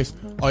of your choice.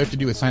 All you have to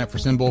do is sign up for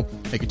Symbol,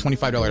 make a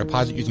 $25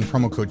 deposit using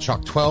promo code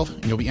CHALK12,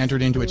 and you'll be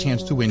entered into a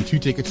chance to win 2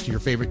 tickets to your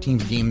favorite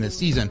team's game this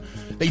season.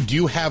 They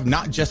do have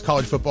not just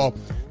college football,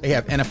 they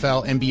have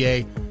NFL,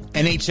 NBA,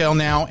 NHL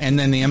now, and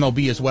then the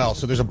MLB as well.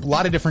 So there's a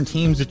lot of different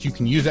teams that you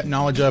can use that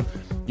knowledge of.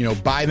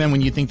 Buy them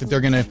when you think that they're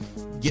going to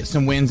get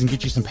some wins and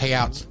get you some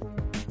payouts.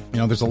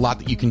 There's a lot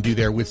that you can do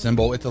there with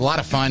Symbol. It's a lot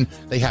of fun.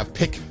 They have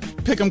pick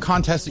 'em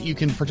contests that you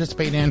can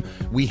participate in.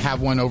 We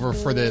have one over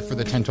for the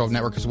 1012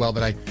 Network as well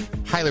that I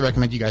highly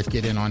recommend you guys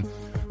get in on.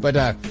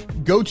 But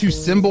go to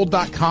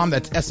Symbol.com.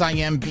 That's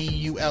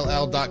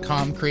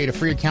SIMBULL.com. Create a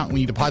free account.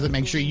 When you deposit,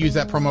 make sure you use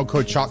that promo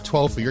code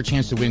CHALK12 for your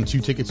chance to win 2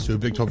 tickets to a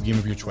Big 12 game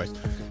of your choice.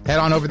 Head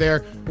on over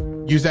there,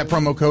 use that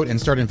promo code, and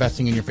start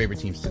investing in your favorite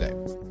teams today.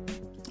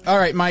 All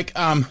right, Mike.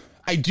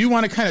 I do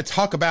want to kind of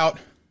talk about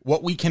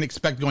what we can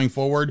expect going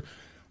forward,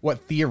 what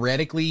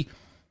theoretically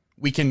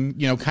we can,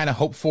 kind of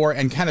hope for,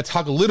 and kind of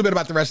talk a little bit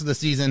about the rest of the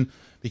season,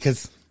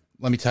 because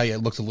let me tell you,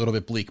 it looks a little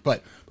bit bleak.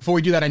 But before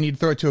we do that, I need to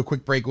throw it to a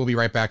quick break. We'll be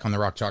right back on the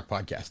Rock Chalk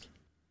Podcast.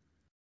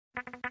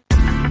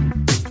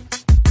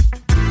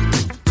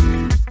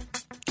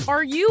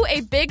 Are you a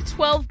Big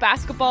 12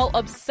 basketball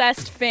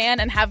obsessed fan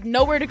and have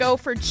nowhere to go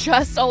for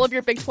just all of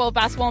your Big 12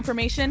 basketball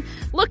information?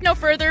 Look no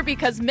further,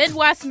 because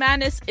Midwest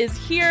Madness is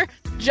here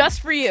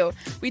just for you.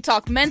 We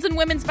talk men's and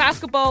women's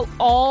basketball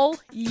all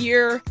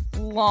year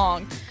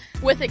long,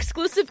 with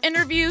exclusive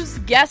interviews,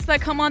 guests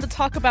that come on to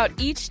talk about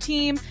each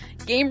team,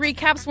 game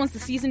recaps once the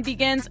season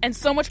begins, and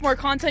so much more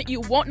content you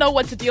won't know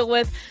what to deal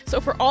with. So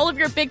for all of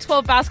your Big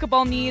 12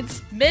 basketball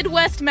needs,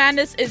 Midwest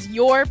Madness is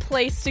your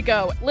place to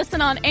go.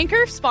 Listen on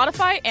Anchor,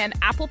 Spotify, and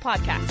Apple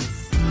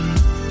Podcasts.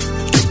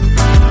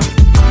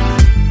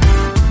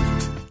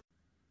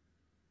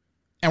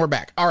 And we're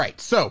back. All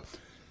right. So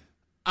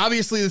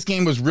obviously this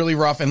game was really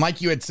rough. And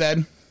like you had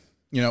said,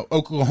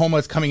 Oklahoma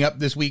is coming up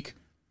this week.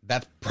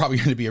 That's probably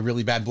going to be a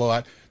really bad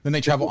blowout. Then they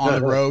travel on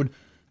the road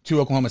to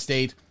Oklahoma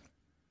State.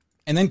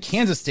 And then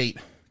Kansas State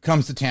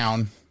comes to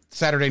town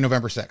Saturday,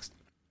 November 6th.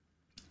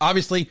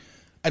 Obviously,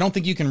 I don't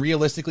think you can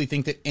realistically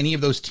think that any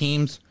of those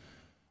teams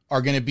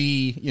are going to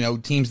be,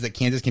 teams that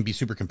Kansas can be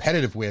super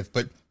competitive with.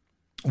 But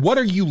what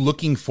are you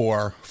looking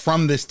for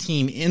from this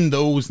team in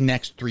those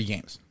next 3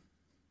 games?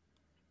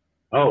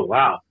 Oh,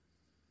 wow.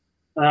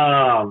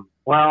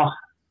 Well,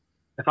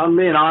 if I'm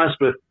being honest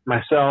with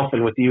myself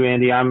and with you,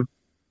 Andy, I'm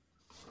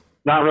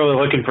not really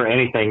looking for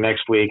anything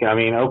next week. I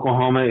mean,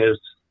 Oklahoma is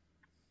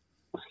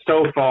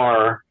so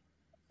far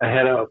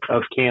ahead of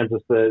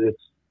Kansas that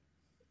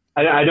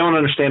I don't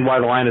understand why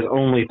the line is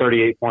only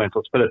 38 points.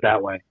 Let's put it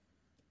that way.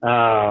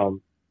 Are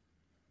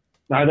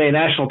they a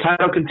national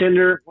title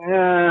contender?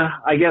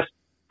 I guess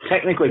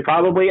technically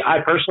probably. I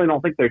personally don't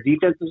think their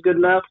defense is good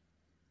enough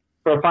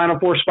for a Final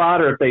Four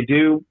spot, or if they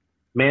do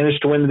manage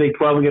to win the Big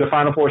 12 and get a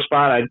Final Four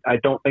spot, I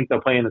don't think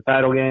they'll play in the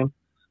title game.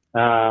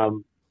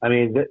 I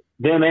mean,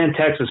 them and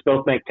Texas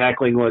both make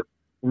tackling look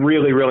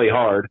really, really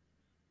hard.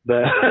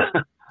 But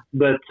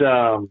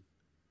yeah,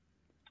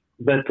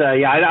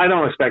 I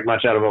don't expect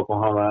much out of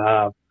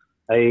Oklahoma.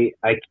 I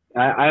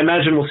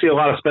imagine we'll see a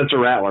lot of Spencer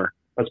Rattler.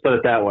 Let's put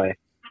it that way.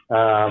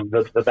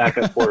 The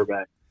backup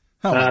quarterback.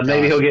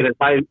 Maybe he'll get his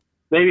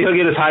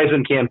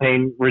Heisman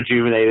campaign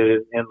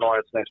rejuvenated in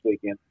Lawrence next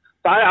weekend.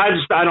 So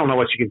I don't know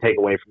what you can take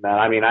away from that.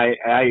 I mean,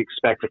 I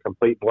expect a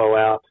complete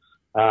blowout.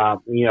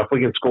 If we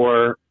can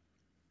score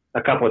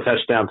a couple of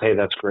touchdowns, hey,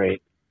 that's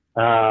great.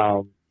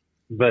 As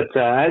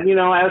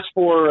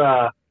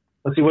for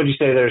let's see, what did you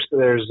say?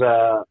 There's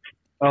the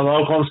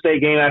Oklahoma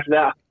State game after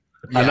that.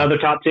 Yeah. Another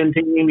top 10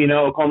 team.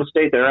 Oklahoma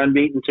State, they're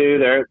unbeaten too.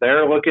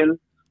 They're looking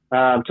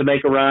to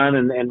make a run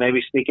and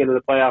maybe sneak into the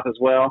playoff as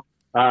well.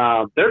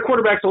 Their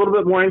quarterback's a little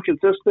bit more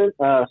inconsistent.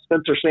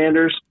 Spencer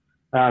Sanders.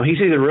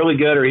 He's either really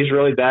good or he's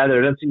really bad.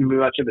 There doesn't seem to be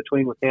much in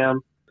between with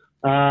him.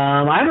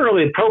 I haven't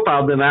really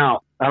profiled them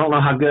out. I don't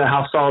know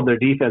how solid their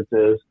defense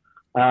is.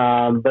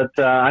 I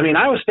mean,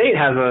 Iowa State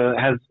has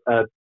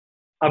a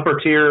upper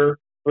tier,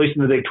 at least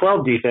in the Big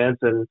 12 defense.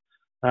 And,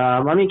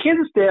 I mean,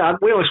 Kansas did,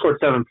 we only scored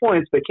 7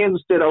 points, but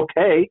Kansas did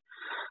okay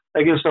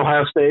against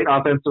Ohio State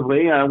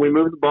offensively. We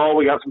moved the ball.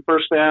 We got some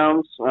first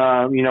downs.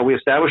 We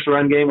established a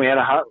run game. We had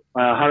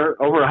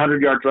over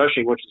 100 yards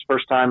rushing, which is the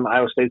first time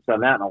Iowa State's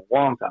done that in a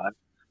long time.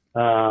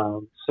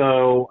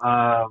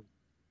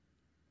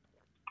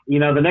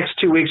 The next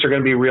 2 weeks are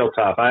going to be real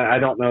tough. I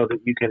don't know that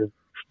you can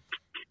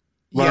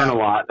learn a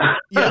lot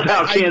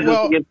about Kansas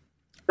against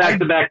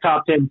back-to-back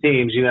top 10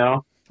 teams,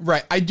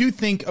 Right. I do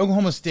think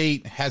Oklahoma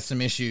State has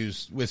some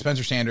issues with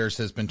Spencer Sanders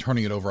has been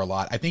turning it over a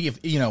lot. I think if,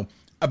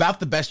 about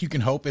the best you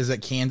can hope is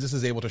that Kansas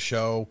is able to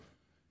show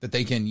that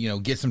they can,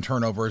 get some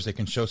turnovers. They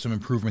can show some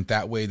improvement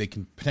that way. They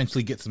can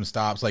potentially get some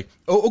stops. Like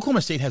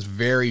Oklahoma State has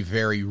very,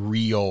 very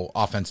real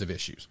offensive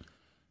issues.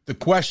 The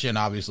question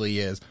obviously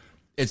is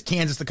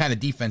Kansas the kind of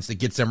defense that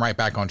gets them right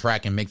back on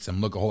track and makes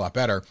them look a whole lot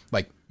better,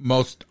 like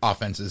most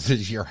offenses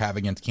this year have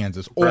against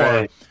Kansas?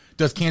 Or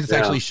does Kansas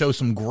actually show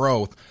some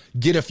growth,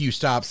 get a few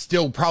stops,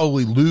 still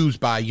probably lose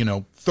by,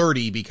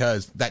 30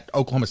 because that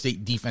Oklahoma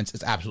State defense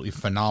is absolutely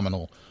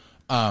phenomenal?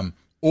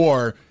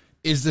 Or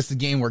is this a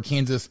game where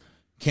Kansas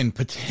can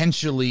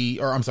potentially, is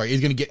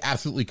going to get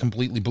absolutely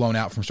completely blown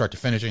out from start to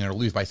finish and it'll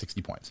lose by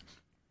 60 points?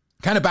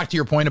 Kind of back to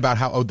your point about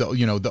how,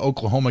 the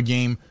Oklahoma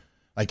game,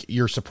 like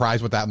you're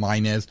surprised what that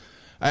line is.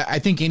 I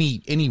think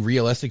any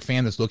realistic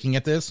fan that's looking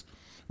at this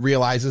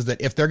realizes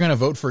that if they're going to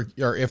vote for,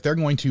 or if they're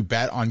going to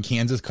bet on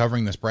Kansas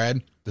covering the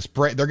spread,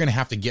 they're going to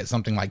have to get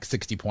something like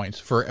 60 points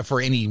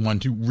for anyone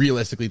to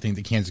realistically think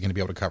that Kansas is going to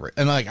be able to cover it.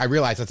 And I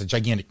realize that's a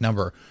gigantic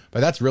number, but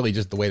that's really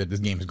just the way that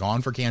this game has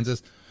gone for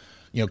Kansas.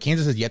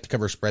 Kansas has yet to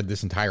cover spread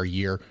this entire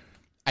year.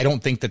 I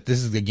don't think that this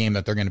is the game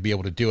that they're going to be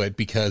able to do it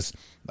because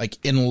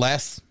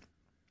unless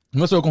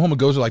Oklahoma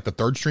goes with the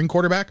third string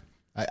quarterback,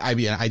 I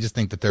just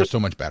think that they're so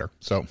much better.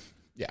 So,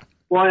 yeah.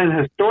 Well, and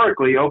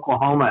historically,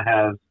 Oklahoma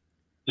has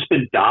just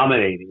been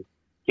dominating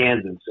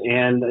Kansas.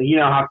 And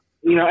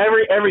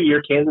every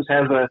year Kansas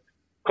has a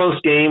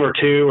close game or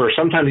two, or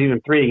sometimes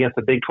even 3 against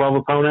a Big 12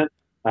 opponent,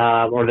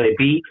 or they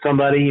beat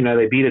somebody.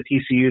 They beat a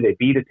TCU, they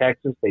beat a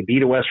Texas, they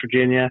beat a West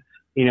Virginia.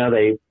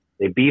 They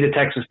beat a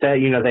Texas Tech.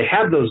 They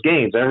have those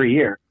games every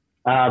year,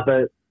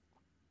 but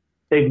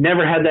they've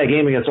never had that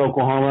game against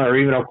Oklahoma or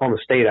even Oklahoma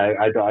State.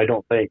 I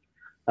don't think.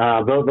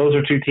 Those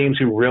are 2 teams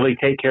who really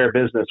take care of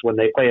business. When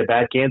they play a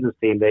bad Kansas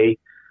team, they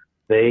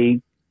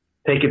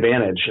take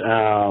advantage.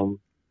 I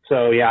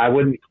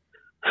wouldn't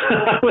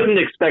I wouldn't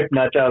expect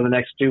much out of the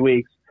next 2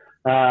 weeks.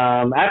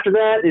 After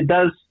that, it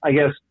does, I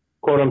guess,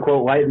 quote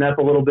unquote, lighten up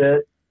a little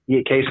bit. You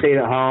get K-State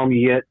at home,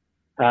 you get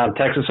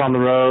Texas on the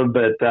road,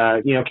 but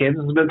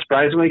Kansas has been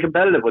surprisingly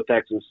competitive with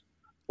Texas.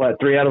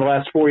 3 out of the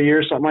last 4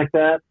 years, something like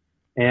that.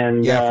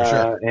 And for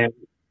sure. And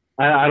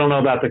I don't know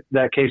about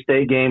that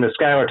K-State game. If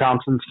Skylar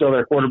Thompson's still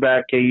their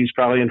quarterback, KU's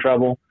probably in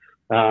trouble.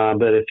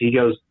 But if he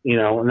goes,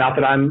 not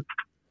that I'm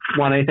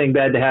want anything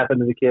bad to happen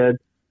to the kid,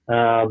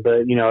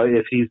 but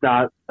if he's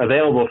not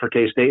available for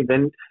K-State,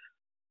 then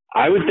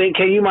I would think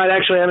KU might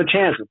actually have a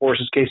chance. It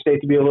forces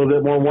K-State to be a little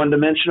bit more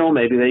one-dimensional.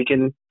 Maybe they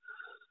can,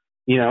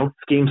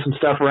 scheme some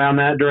stuff around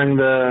that during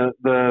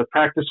the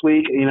practice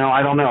week.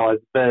 I don't know,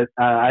 but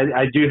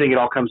I do think it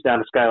all comes down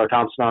to Skylar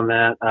Thompson on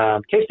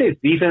that. K-State's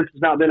defense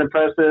has not been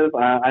impressive.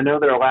 I know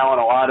they're allowing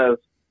a lot of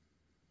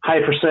high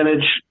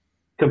percentage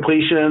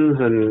completions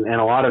and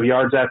a lot of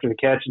yards after the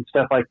catch and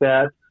stuff like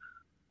that.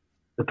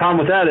 The problem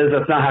with that is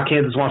that's not how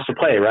Kansas wants to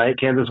play, right?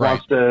 Kansas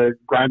wants to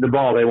grind the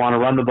ball. They want to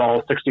run the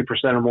ball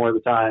 60% or more of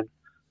the time.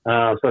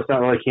 So it's not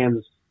really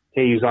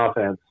KU's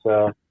offense.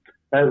 So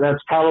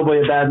that's probably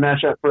a bad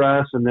matchup for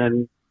us. And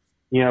then,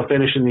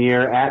 finishing the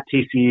year at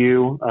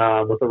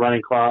TCU with the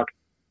running clock.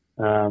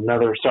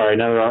 Another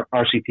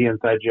RCT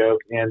inside joke.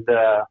 And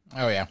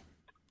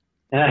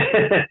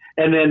and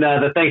then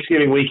the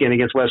Thanksgiving weekend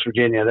against West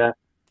Virginia.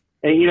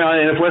 And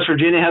if West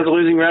Virginia has a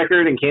losing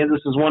record and Kansas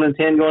is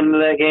 1-10 going into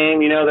that game,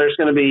 there's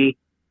going to be,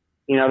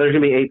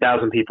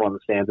 8,000 people in the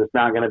stands. It's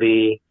not going to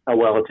be a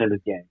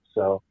well-attended game.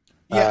 So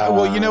yeah,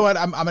 well, you know what?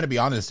 I'm going to be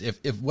honest.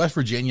 If West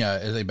Virginia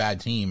is a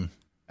bad team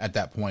at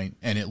that point,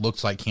 and it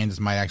looks like Kansas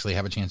might actually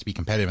have a chance to be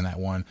competitive in that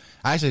one,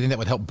 I actually think that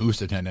would help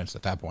boost attendance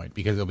at that point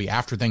because it'll be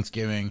after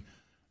Thanksgiving.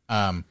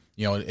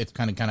 It's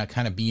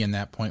kind of be in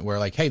that point where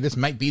hey, this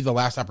might be the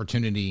last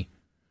opportunity.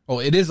 Well,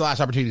 it is the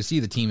last opportunity to see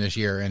the team this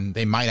year, and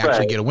they might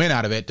actually get a win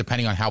out of it,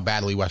 depending on how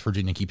badly West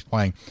Virginia keeps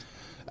playing.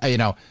 Right,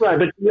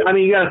 but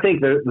you got to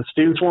think the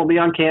students won't be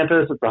on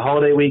campus. It's the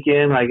holiday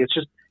weekend.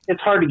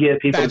 It's hard to get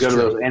people to go to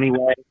those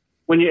anyway.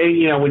 When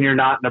when you're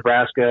not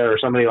Nebraska or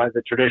somebody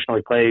that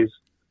traditionally plays,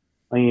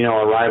 a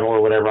rival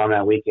or whatever on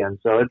that weekend.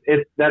 So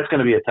that's going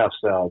to be a tough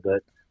sell.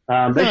 But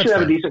they should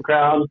have a decent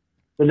crowd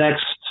the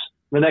next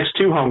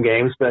 2 home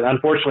games. But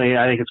unfortunately,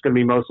 I think it's going to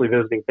be mostly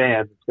visiting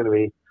fans. It's going to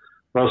be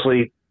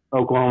mostly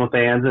Oklahoma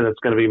fans, and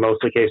it's going to be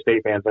mostly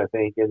K-State fans, I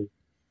think, in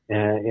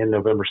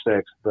November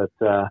 6th. But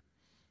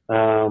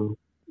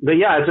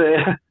yeah,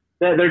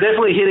 they're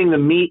definitely hitting the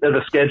meat of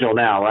the schedule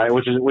now, right?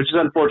 Which is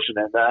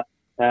unfortunate.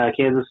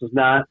 Kansas is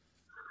not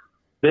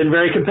been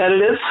very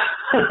competitive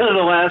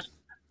the last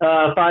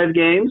 5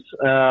 games.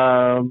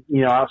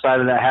 Outside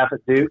of that half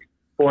at Duke,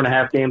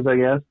 4.5 games, I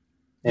guess.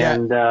 Yeah.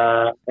 And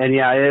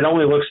it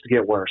only looks to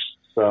get worse.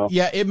 So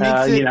yeah, it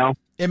makes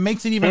it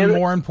makes it even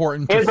more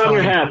important. Hands on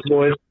your hats,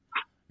 boys.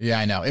 Yeah,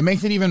 I know. It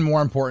makes it even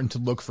more important to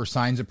look for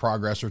signs of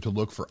progress or to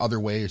look for other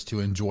ways to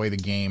enjoy the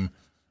game,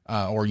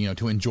 or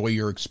to enjoy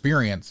your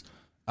experience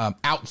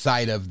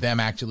outside of them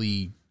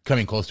actually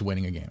coming close to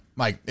winning a game.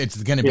 Like,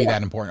 it's going to be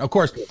that important. Of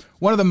course,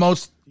 one of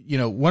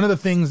the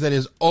things that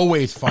is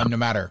always fun, no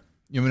matter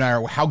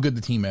how good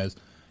the team is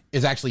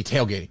actually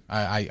tailgating.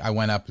 I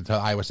went up to the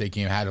Iowa State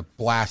game, had a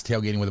blast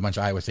tailgating with a bunch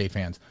of Iowa State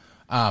fans.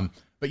 But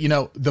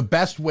the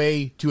best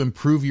way to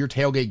improve your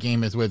tailgate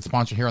game is with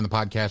sponsor here on the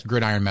podcast,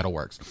 Gridiron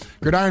Metalworks.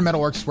 Gridiron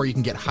Metalworks is where you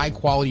can get high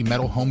quality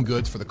metal home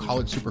goods for the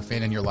college super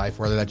fan in your life,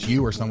 whether that's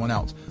you or someone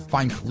else.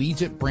 Find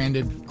collegiate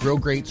branded grill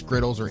grates,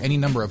 griddles, or any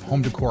number of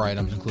home decor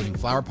items, including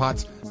flower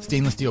pots,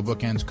 stainless steel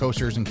bookends,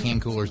 coasters, and can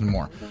coolers, and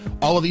more.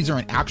 All of these are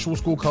in actual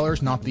school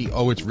colors, not the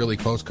it's really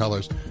close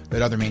colors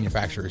that other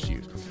manufacturers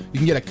use. You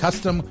can get a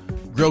custom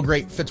grill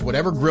grate, fits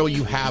whatever grill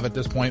you have at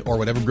this point, or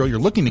whatever grill you're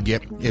looking to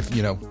get, if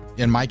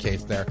in my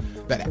case there,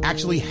 that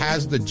actually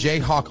has the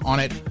Jayhawk on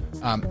it.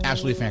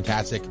 Absolutely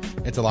fantastic.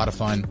 It's a lot of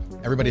fun.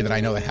 Everybody that I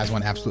know that has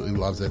one absolutely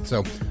loves it.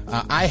 So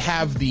I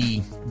have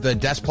the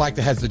desk plaque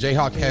that has the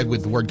Jayhawk head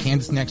with the word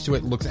Kansas next to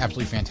it. Looks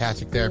absolutely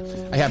fantastic there.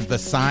 I have the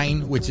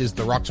sign, which is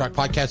the Rock Chalk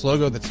Podcast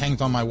logo that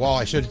hangs on my wall.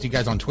 I showed it to you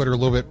guys on Twitter a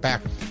little bit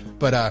back,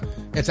 but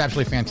it's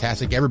absolutely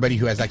fantastic. Everybody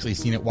who has actually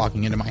seen it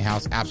walking into my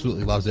house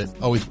absolutely loves it.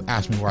 Always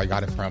ask me where I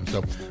got it from.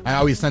 So I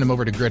always send them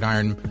over to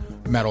Gridiron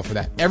Metal for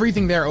that.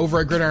 Everything there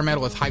over at Gridiron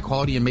Metal is high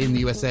quality and made in the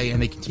USA,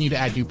 and they continue to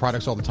add new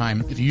products all the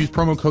time. If you use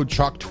promo code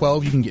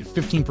CHALK12, you can get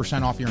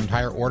 15% off your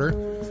entire order,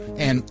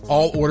 and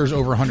all orders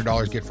over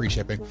 $100 get free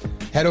shipping.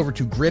 Head over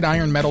to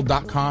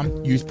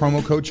gridironmetal.com, use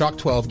promo code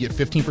CHALK12, get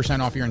 15%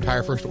 off your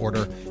entire first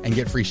order, and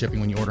get free shipping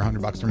when you order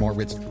 $100 or more,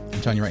 which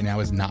I'm telling you right now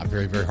is not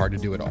very, very hard to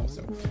do at all.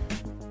 So,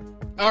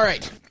 all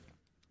right.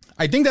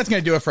 I think that's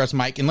going to do it for us,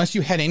 Mike, unless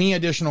you had any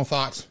additional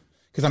thoughts,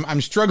 because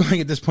I'm struggling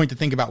at this point to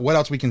think about what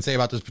else we can say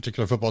about this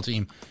particular football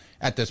team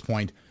at this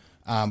point.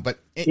 I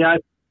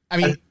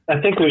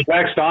think we've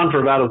waxed on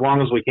for about as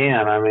long as we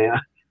can. I mean,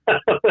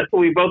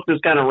 we both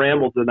just kind of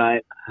rambled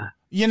tonight.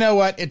 You know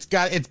what? It's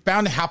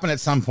bound to happen at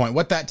some point.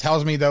 What that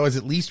tells me, though, is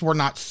at least we're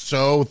not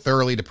so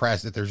thoroughly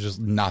depressed that there's just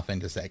nothing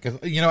to say. Because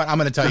you know what? I'm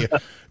going to tell you,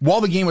 while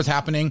the game was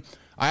happening,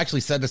 I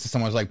actually said this to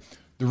someone. I was like,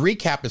 the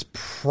recap is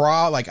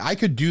I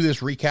could do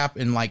this recap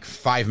in like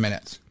 5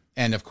 minutes.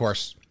 And of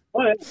course,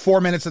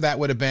 4 minutes of that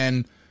would have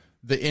been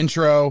the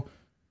intro,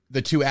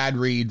 the 2 ad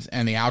reads,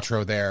 and the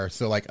outro there.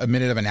 So like a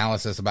minute of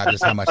analysis about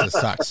just how much this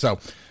sucks. So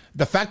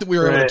the fact that we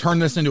were able to turn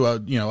this into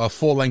a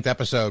full length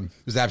episode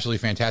is absolutely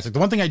fantastic. The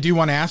one thing I do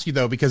want to ask you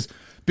though, because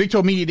Big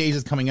 12 Media Days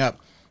is coming up,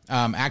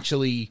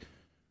 this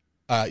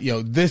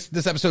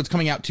episode's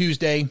coming out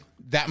Tuesday.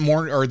 That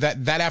morning or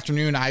that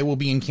afternoon, I will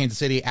be in Kansas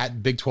City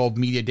at Big 12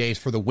 Media Days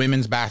for the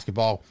women's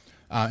basketball,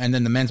 and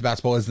then the men's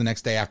basketball is the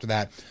next day after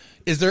that.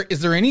 Is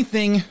there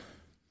anything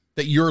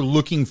that you're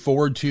looking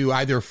forward to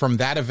either from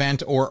that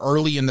event or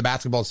early in the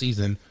basketball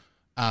season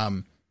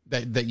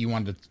that you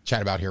wanted to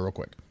chat about here real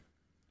quick?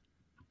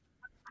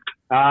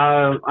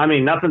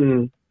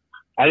 Nothing.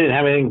 I didn't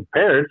have anything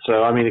prepared,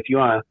 so I mean, if you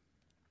want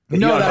to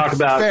talk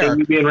about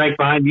KU being ranked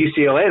behind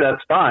UCLA,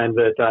 that's fine.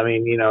 But I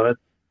mean,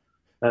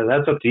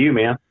 that's up to you,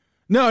 man.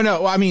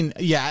 No. I mean,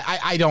 yeah,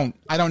 I don't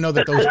know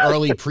that those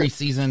early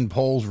preseason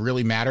polls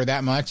really matter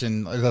that much.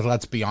 And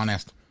let's be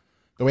honest,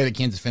 the way that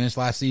Kansas finished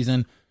last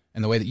season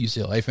and the way that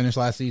UCLA finished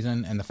last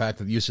season and the fact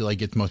that UCLA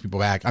gets most people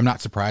back, I'm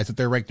not surprised that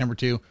they're ranked number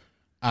 2.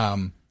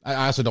 I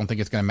also don't think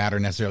it's going to matter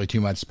necessarily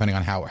too much depending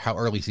on how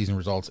early season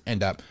results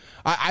end up.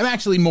 I'm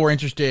actually more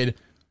interested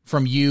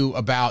from you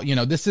about,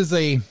 this is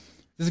going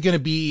to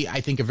be,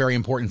 I think, a very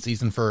important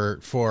season for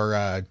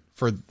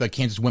the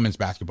Kansas women's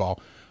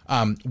basketball.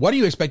 What are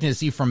you expecting to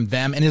see from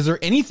them? And is there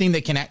anything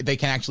they can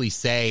actually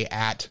say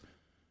at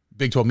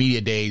Big 12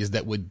 Media Days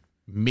that would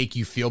make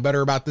you feel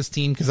better about this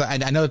team? Because I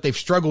know that they've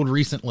struggled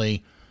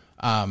recently.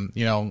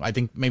 I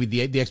think maybe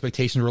the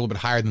expectations were a little bit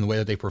higher than the way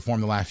that they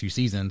performed the last few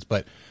seasons.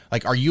 But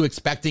like, are you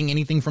expecting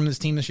anything from this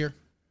team this year?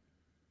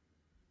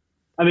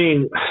 I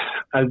mean,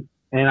 and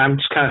I'm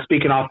just kind of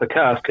speaking off the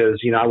cuff because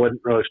I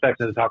wasn't really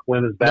expecting to talk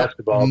women's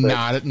basketball.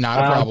 But, not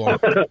a problem.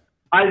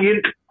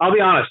 I'll be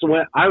honest.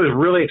 I was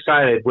really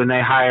excited when they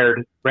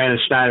hired Brandon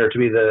Schneider to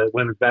be the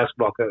women's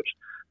basketball coach,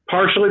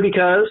 partially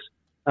because,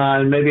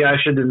 and maybe I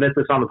should admit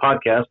this on the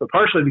podcast, but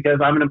partially because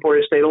I'm an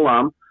Emporia State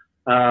alum.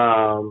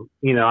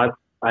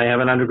 I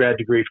have an undergrad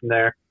degree from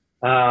there.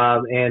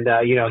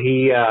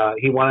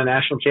 He won a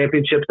national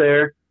championship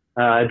there,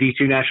 a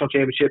D2 national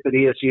championship at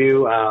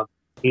ESU.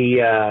 He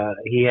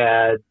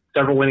had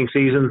several winning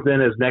seasons then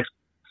his next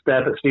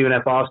step at Stephen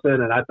F.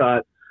 Austin. And I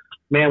thought,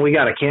 man, we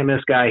got a can't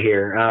miss guy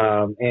here.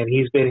 And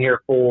he's been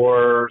here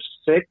for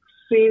 6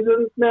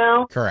 seasons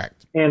now.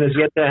 Correct. And has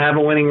yet to have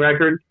a winning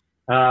record.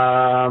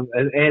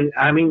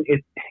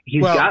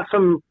 He's got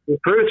some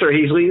recruits, or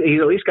he's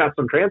at least got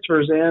some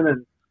transfers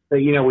in,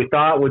 that, we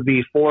thought would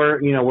be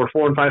we're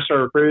 4 and 5 star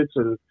recruits,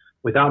 and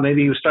we thought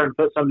maybe he was starting to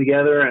put something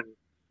together. And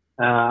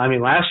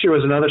last year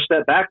was another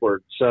step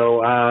backward.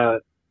 So,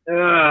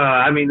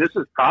 this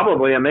is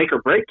probably a make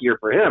or break year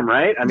for him,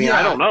 right? I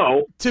don't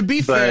know. To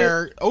be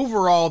fair,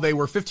 overall, they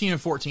were 15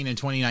 and 14 in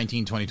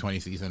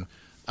 2019-2020 season.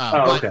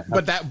 Okay.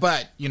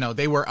 But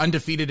they were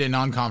undefeated in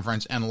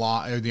non-conference and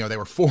they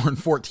were 4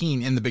 and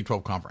 14 in the Big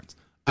 12 conference.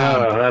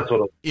 That's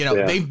what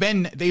they've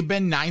been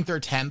 9th or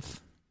 10th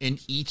in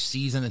each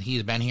season that he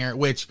has been here,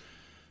 which,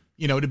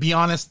 to be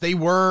honest, they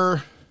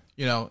weren't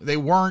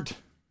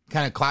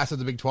kind of class of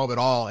the Big 12 at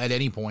all at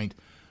any point.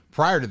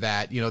 Prior to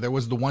that, there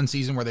was the one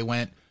season where they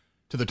went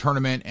to the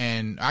tournament,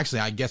 and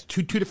actually, I guess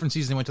two different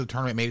seasons they went to the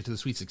tournament, made it to the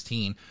Sweet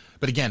 16.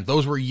 But again,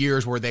 those were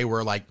years where they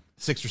were like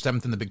 6th or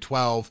 7th in the Big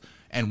 12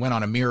 and went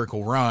on a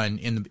miracle run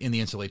in the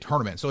NCAA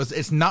tournament. So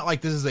it's not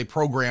like this is a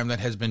program that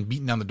has been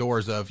beaten down the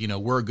doors of,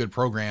 we're a good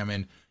program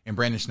and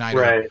Brandon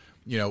Schneider, right.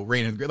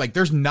 Like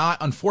there's not,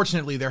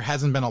 unfortunately, there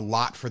hasn't been a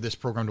lot for this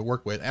program to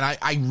work with. And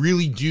I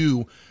really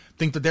do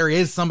think that there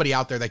is somebody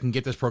out there that can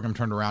get this program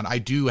turned around. I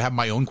do have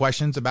my own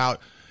questions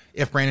about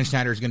if Brandon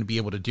Schneider is going to be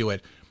able to do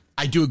it.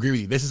 I do agree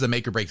with you. This is a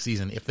make or break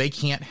season. If they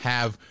can't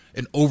have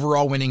an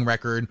overall winning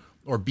record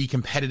or be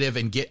competitive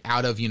and get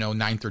out of,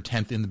 9th or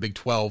 10th in the Big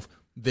 12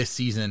 this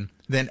season,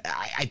 then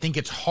I think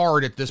it's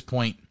hard at this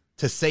point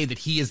to say that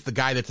he is the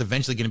guy that's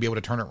eventually going to be able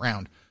to turn it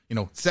around.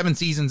 7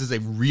 seasons is a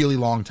really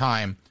long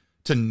time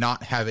to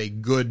not have a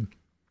good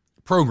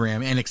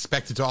program and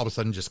expect it to all of a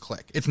sudden just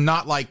click. It's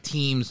not like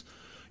teams,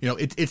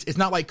 it's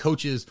not like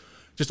coaches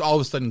just all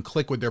of a sudden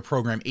click with their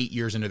program 8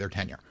 years into their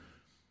tenure.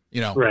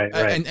 Right.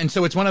 And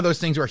so it's one of those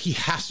things where he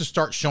has to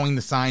start showing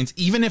the signs,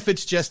 even if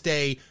it's just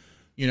they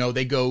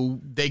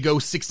go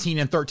 16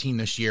 and 13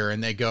 this year,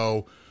 and they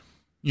go,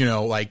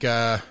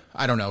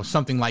 I don't know,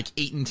 something like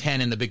 8 and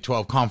 10 in the Big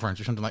 12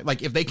 conference or something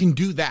like if they can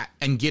do that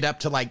and get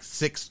up to like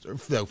 5th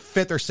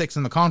or 6th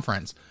in the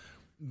conference,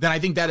 then I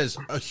think that is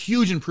a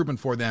huge improvement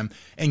for them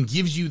and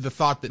gives you the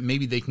thought that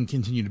maybe they can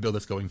continue to build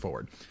this going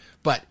forward.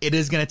 But it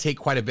is going to take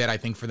quite a bit, I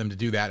think, for them to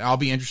do that. I'll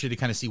be interested to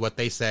kind of see what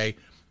they say,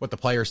 what the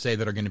players say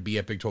that are going to be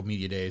at Big 12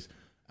 Media Days.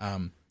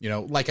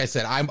 Like I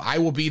said, I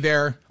will be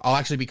there. I'll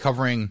actually be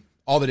covering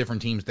all the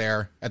different teams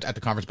there at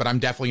the conference, but I'm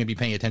definitely going to be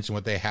paying attention to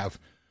what they have,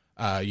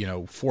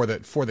 for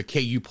the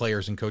KU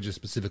players and coaches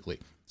specifically.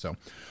 So,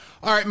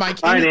 all right, Mike.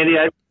 All right, Andy.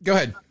 Go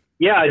ahead.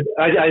 Yeah,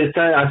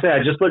 I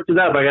just looked it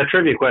up. I got a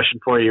trivia question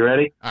for you.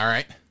 Ready? All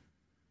right.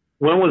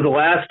 When was the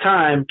last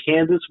time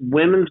Kansas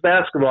women's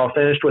basketball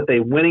finished with a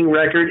winning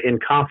record in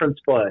conference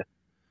play?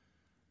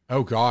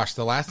 Oh gosh,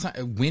 the last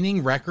time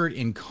winning record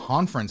in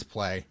conference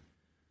play,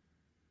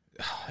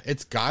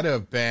 it's got to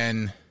have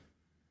been.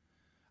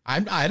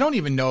 I don't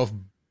even know if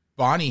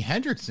Bonnie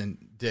Hendrickson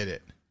did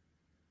it.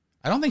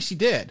 I don't think she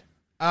did.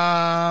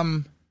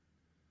 It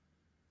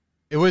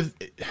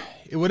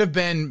would have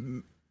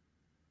been.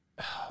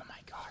 Oh my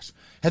gosh,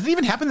 has it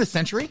even happened this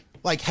century?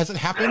 Like, has it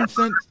happened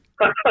since?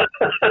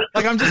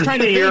 Like, I'm just trying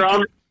to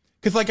think.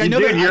 Because, like, I know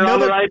that you're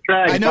on the right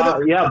track.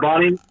 Yeah,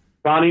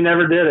 Bonnie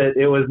never did it.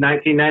 It was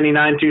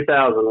 1999-2000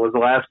 was the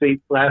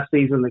last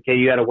season that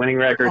KU had a winning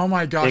record. Oh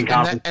my gosh,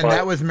 and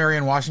that was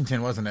Marion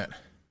Washington, wasn't it?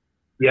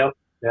 Yep,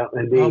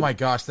 indeed. Oh my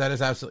gosh, that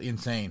is absolutely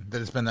insane that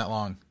it's been that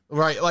long.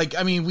 Right, like,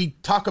 I mean, we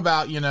talk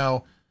about,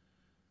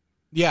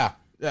 yeah.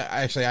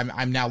 Actually,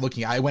 I'm now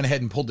looking. I went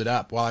ahead and pulled it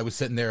up while I was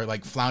sitting there,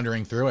 like,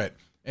 floundering through it.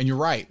 And you're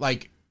right,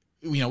 like,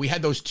 we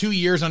had those 2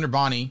 years under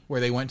Bonnie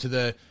where they went to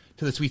the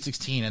Sweet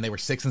 16 and they were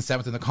 6th and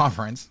 7th in the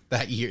conference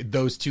that year.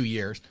 Those 2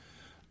 years.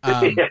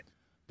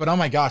 But oh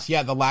my gosh,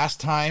 yeah, the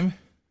last time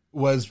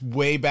was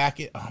way back.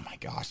 Oh my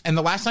gosh. And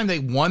the last time they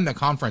won the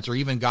conference or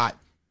even got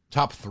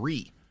top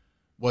 3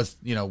 was,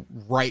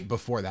 right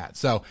before that.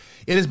 So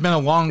it has been a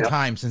long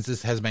time since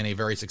this has been a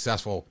very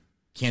successful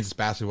Kansas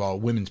basketball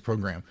women's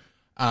program.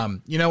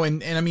 And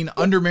I mean,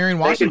 under Marion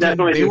Washington,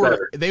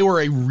 they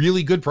were a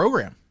really good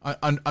program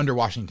under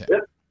Washington. Yeah.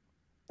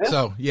 Yeah.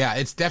 So yeah,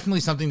 it's definitely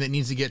something that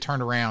needs to get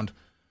turned around.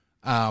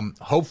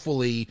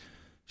 Hopefully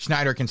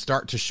Schneider can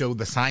start to show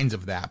the signs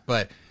of that,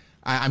 but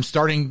I'm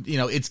starting,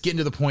 it's getting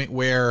to the point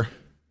where,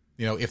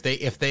 if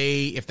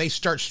they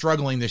start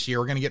struggling this year,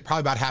 we're going to get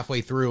probably about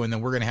halfway through, and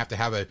then we're going to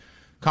have a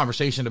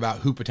conversation about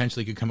who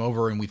potentially could come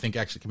over and we think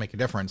actually can make a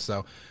difference.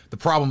 So the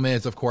problem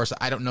is, of course,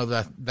 I don't know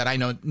that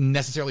I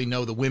necessarily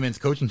know the women's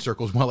coaching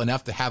circles well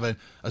enough to have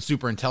a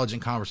super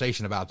intelligent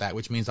conversation about that,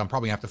 which means I'm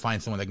probably gonna have to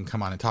find someone that can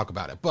come on and talk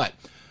about it. But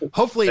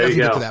hopefully it doesn't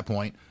get to that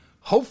point.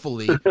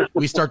 Hopefully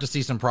we start to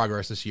see some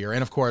progress this year.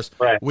 And of course,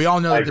 we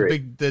all know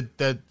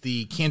that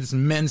the Kansas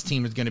men's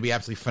team is going to be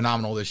absolutely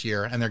phenomenal this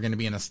year, and they're going to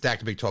be in a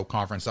stacked Big 12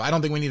 conference. So I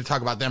don't think we need to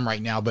talk about them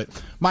right now. But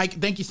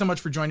Mike, thank you so much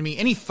for joining me.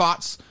 Any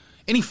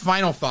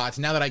final thoughts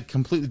now that I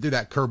completely threw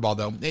that curveball,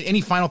 though? Any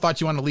final thoughts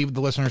you want to leave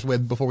the listeners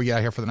with before we get out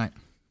of here for the night?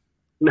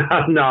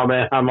 No,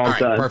 man, I'm all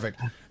done. Perfect.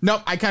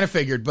 No, I kind of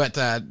figured, but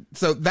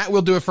so that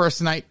will do it for us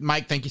tonight.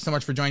 Mike, thank you so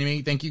much for joining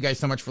me. Thank you guys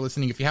so much for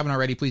listening. If you haven't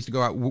already, please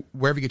go out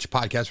wherever you get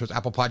your podcasts, whether it's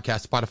Apple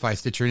Podcasts, Spotify,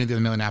 Stitcher, any of the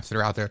other million apps that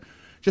are out there.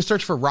 just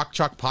search for Rock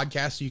Chalk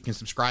Podcast so you can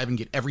subscribe and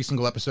get every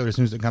single episode as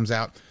soon as it comes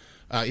out.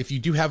 If you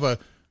do have a,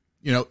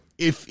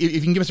 if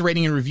you can give us a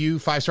rating and review,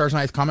 5 stars,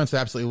 nice comments, I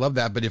absolutely love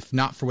that. But if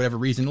not, for whatever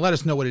reason, let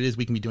us know what it is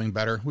we can be doing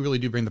better. We really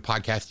do bring the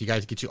podcast to you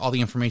guys, get you all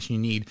the information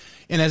you need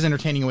in as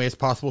entertaining a way as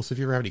possible. So if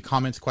you ever have any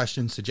comments,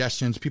 questions,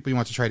 suggestions, people you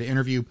want to try to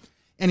interview,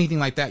 anything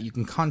like that, you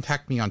can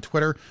contact me on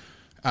Twitter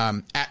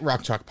at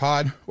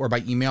RockChalkPod or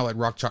by email at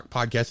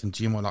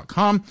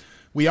rockchalkpodcast@gmail.com.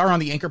 We are on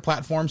the Anchor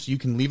platform, so you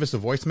can leave us a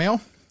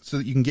voicemail so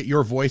that you can get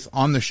your voice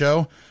on the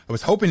show. I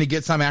was hoping to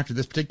get some after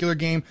this particular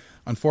game.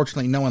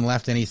 Unfortunately, no one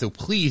left any, so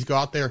please go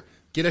out there,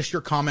 get us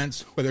your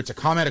comments, whether it's a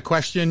comment, a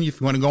question,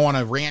 if you want to go on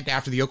a rant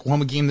after the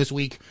Oklahoma game this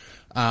week,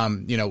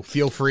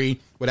 feel free.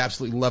 Would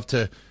absolutely love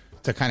to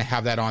kind of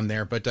have that on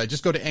there. But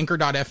just go to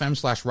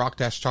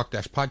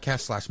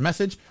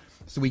anchor.fm/rock-chalk-podcast/message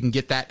so we can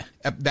get that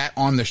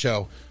on the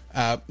show.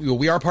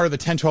 We are part of the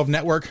 1012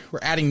 network. We're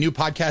adding new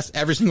podcasts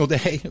every single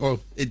day, or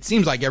it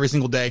seems like every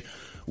single day.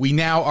 We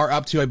now are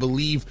up to, I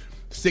believe,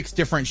 6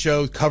 different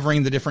shows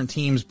covering the different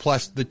teams,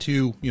 plus the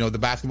 2, the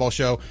basketball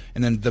show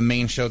and then the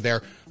main show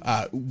there.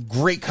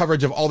 Great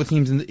coverage of all the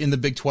teams in the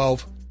Big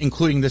 12,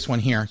 including this one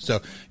here.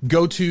 So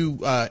go to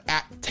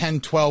at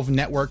 1012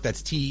 Network.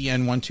 That's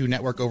TEN12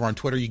 Network over on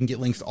Twitter. You can get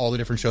links to all the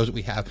different shows that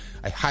we have.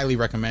 I highly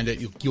recommend it.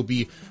 You'll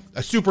be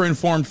a super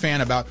informed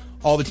fan about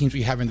all the teams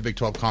we have in the Big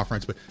 12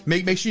 Conference. But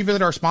make sure you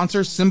visit our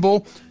sponsors,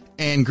 Symbol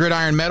and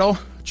Gridiron Metal.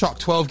 Chalk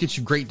 12 gets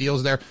you great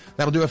deals there.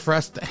 That'll do it for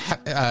us.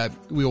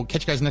 We will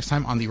catch you guys next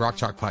time on the Rock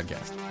Chalk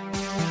Podcast.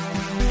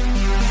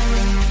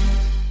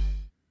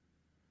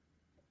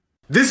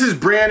 This is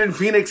Brandon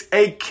Phoenix,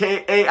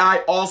 a.k.a. I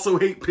Also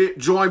Hate Pitt,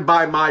 joined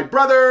by my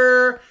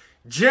brother,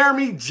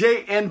 Jeremy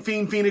J.N.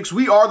 Fiend Phoenix.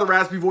 We are the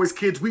Raspy Voice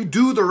Kids. We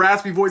do the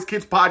Raspy Voice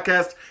Kids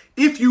podcast.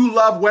 If you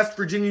love West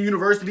Virginia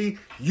University,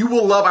 you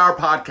will love our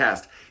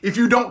podcast. If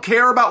you don't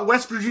care about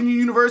West Virginia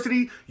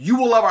University, you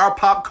will love our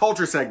pop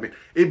culture segment.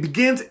 It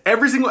begins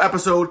every single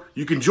episode.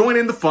 You can join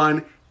in the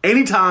fun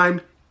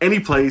anytime,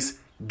 any place.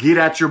 Get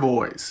at your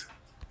boys.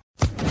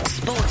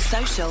 Sports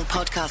Social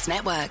Podcast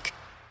Network.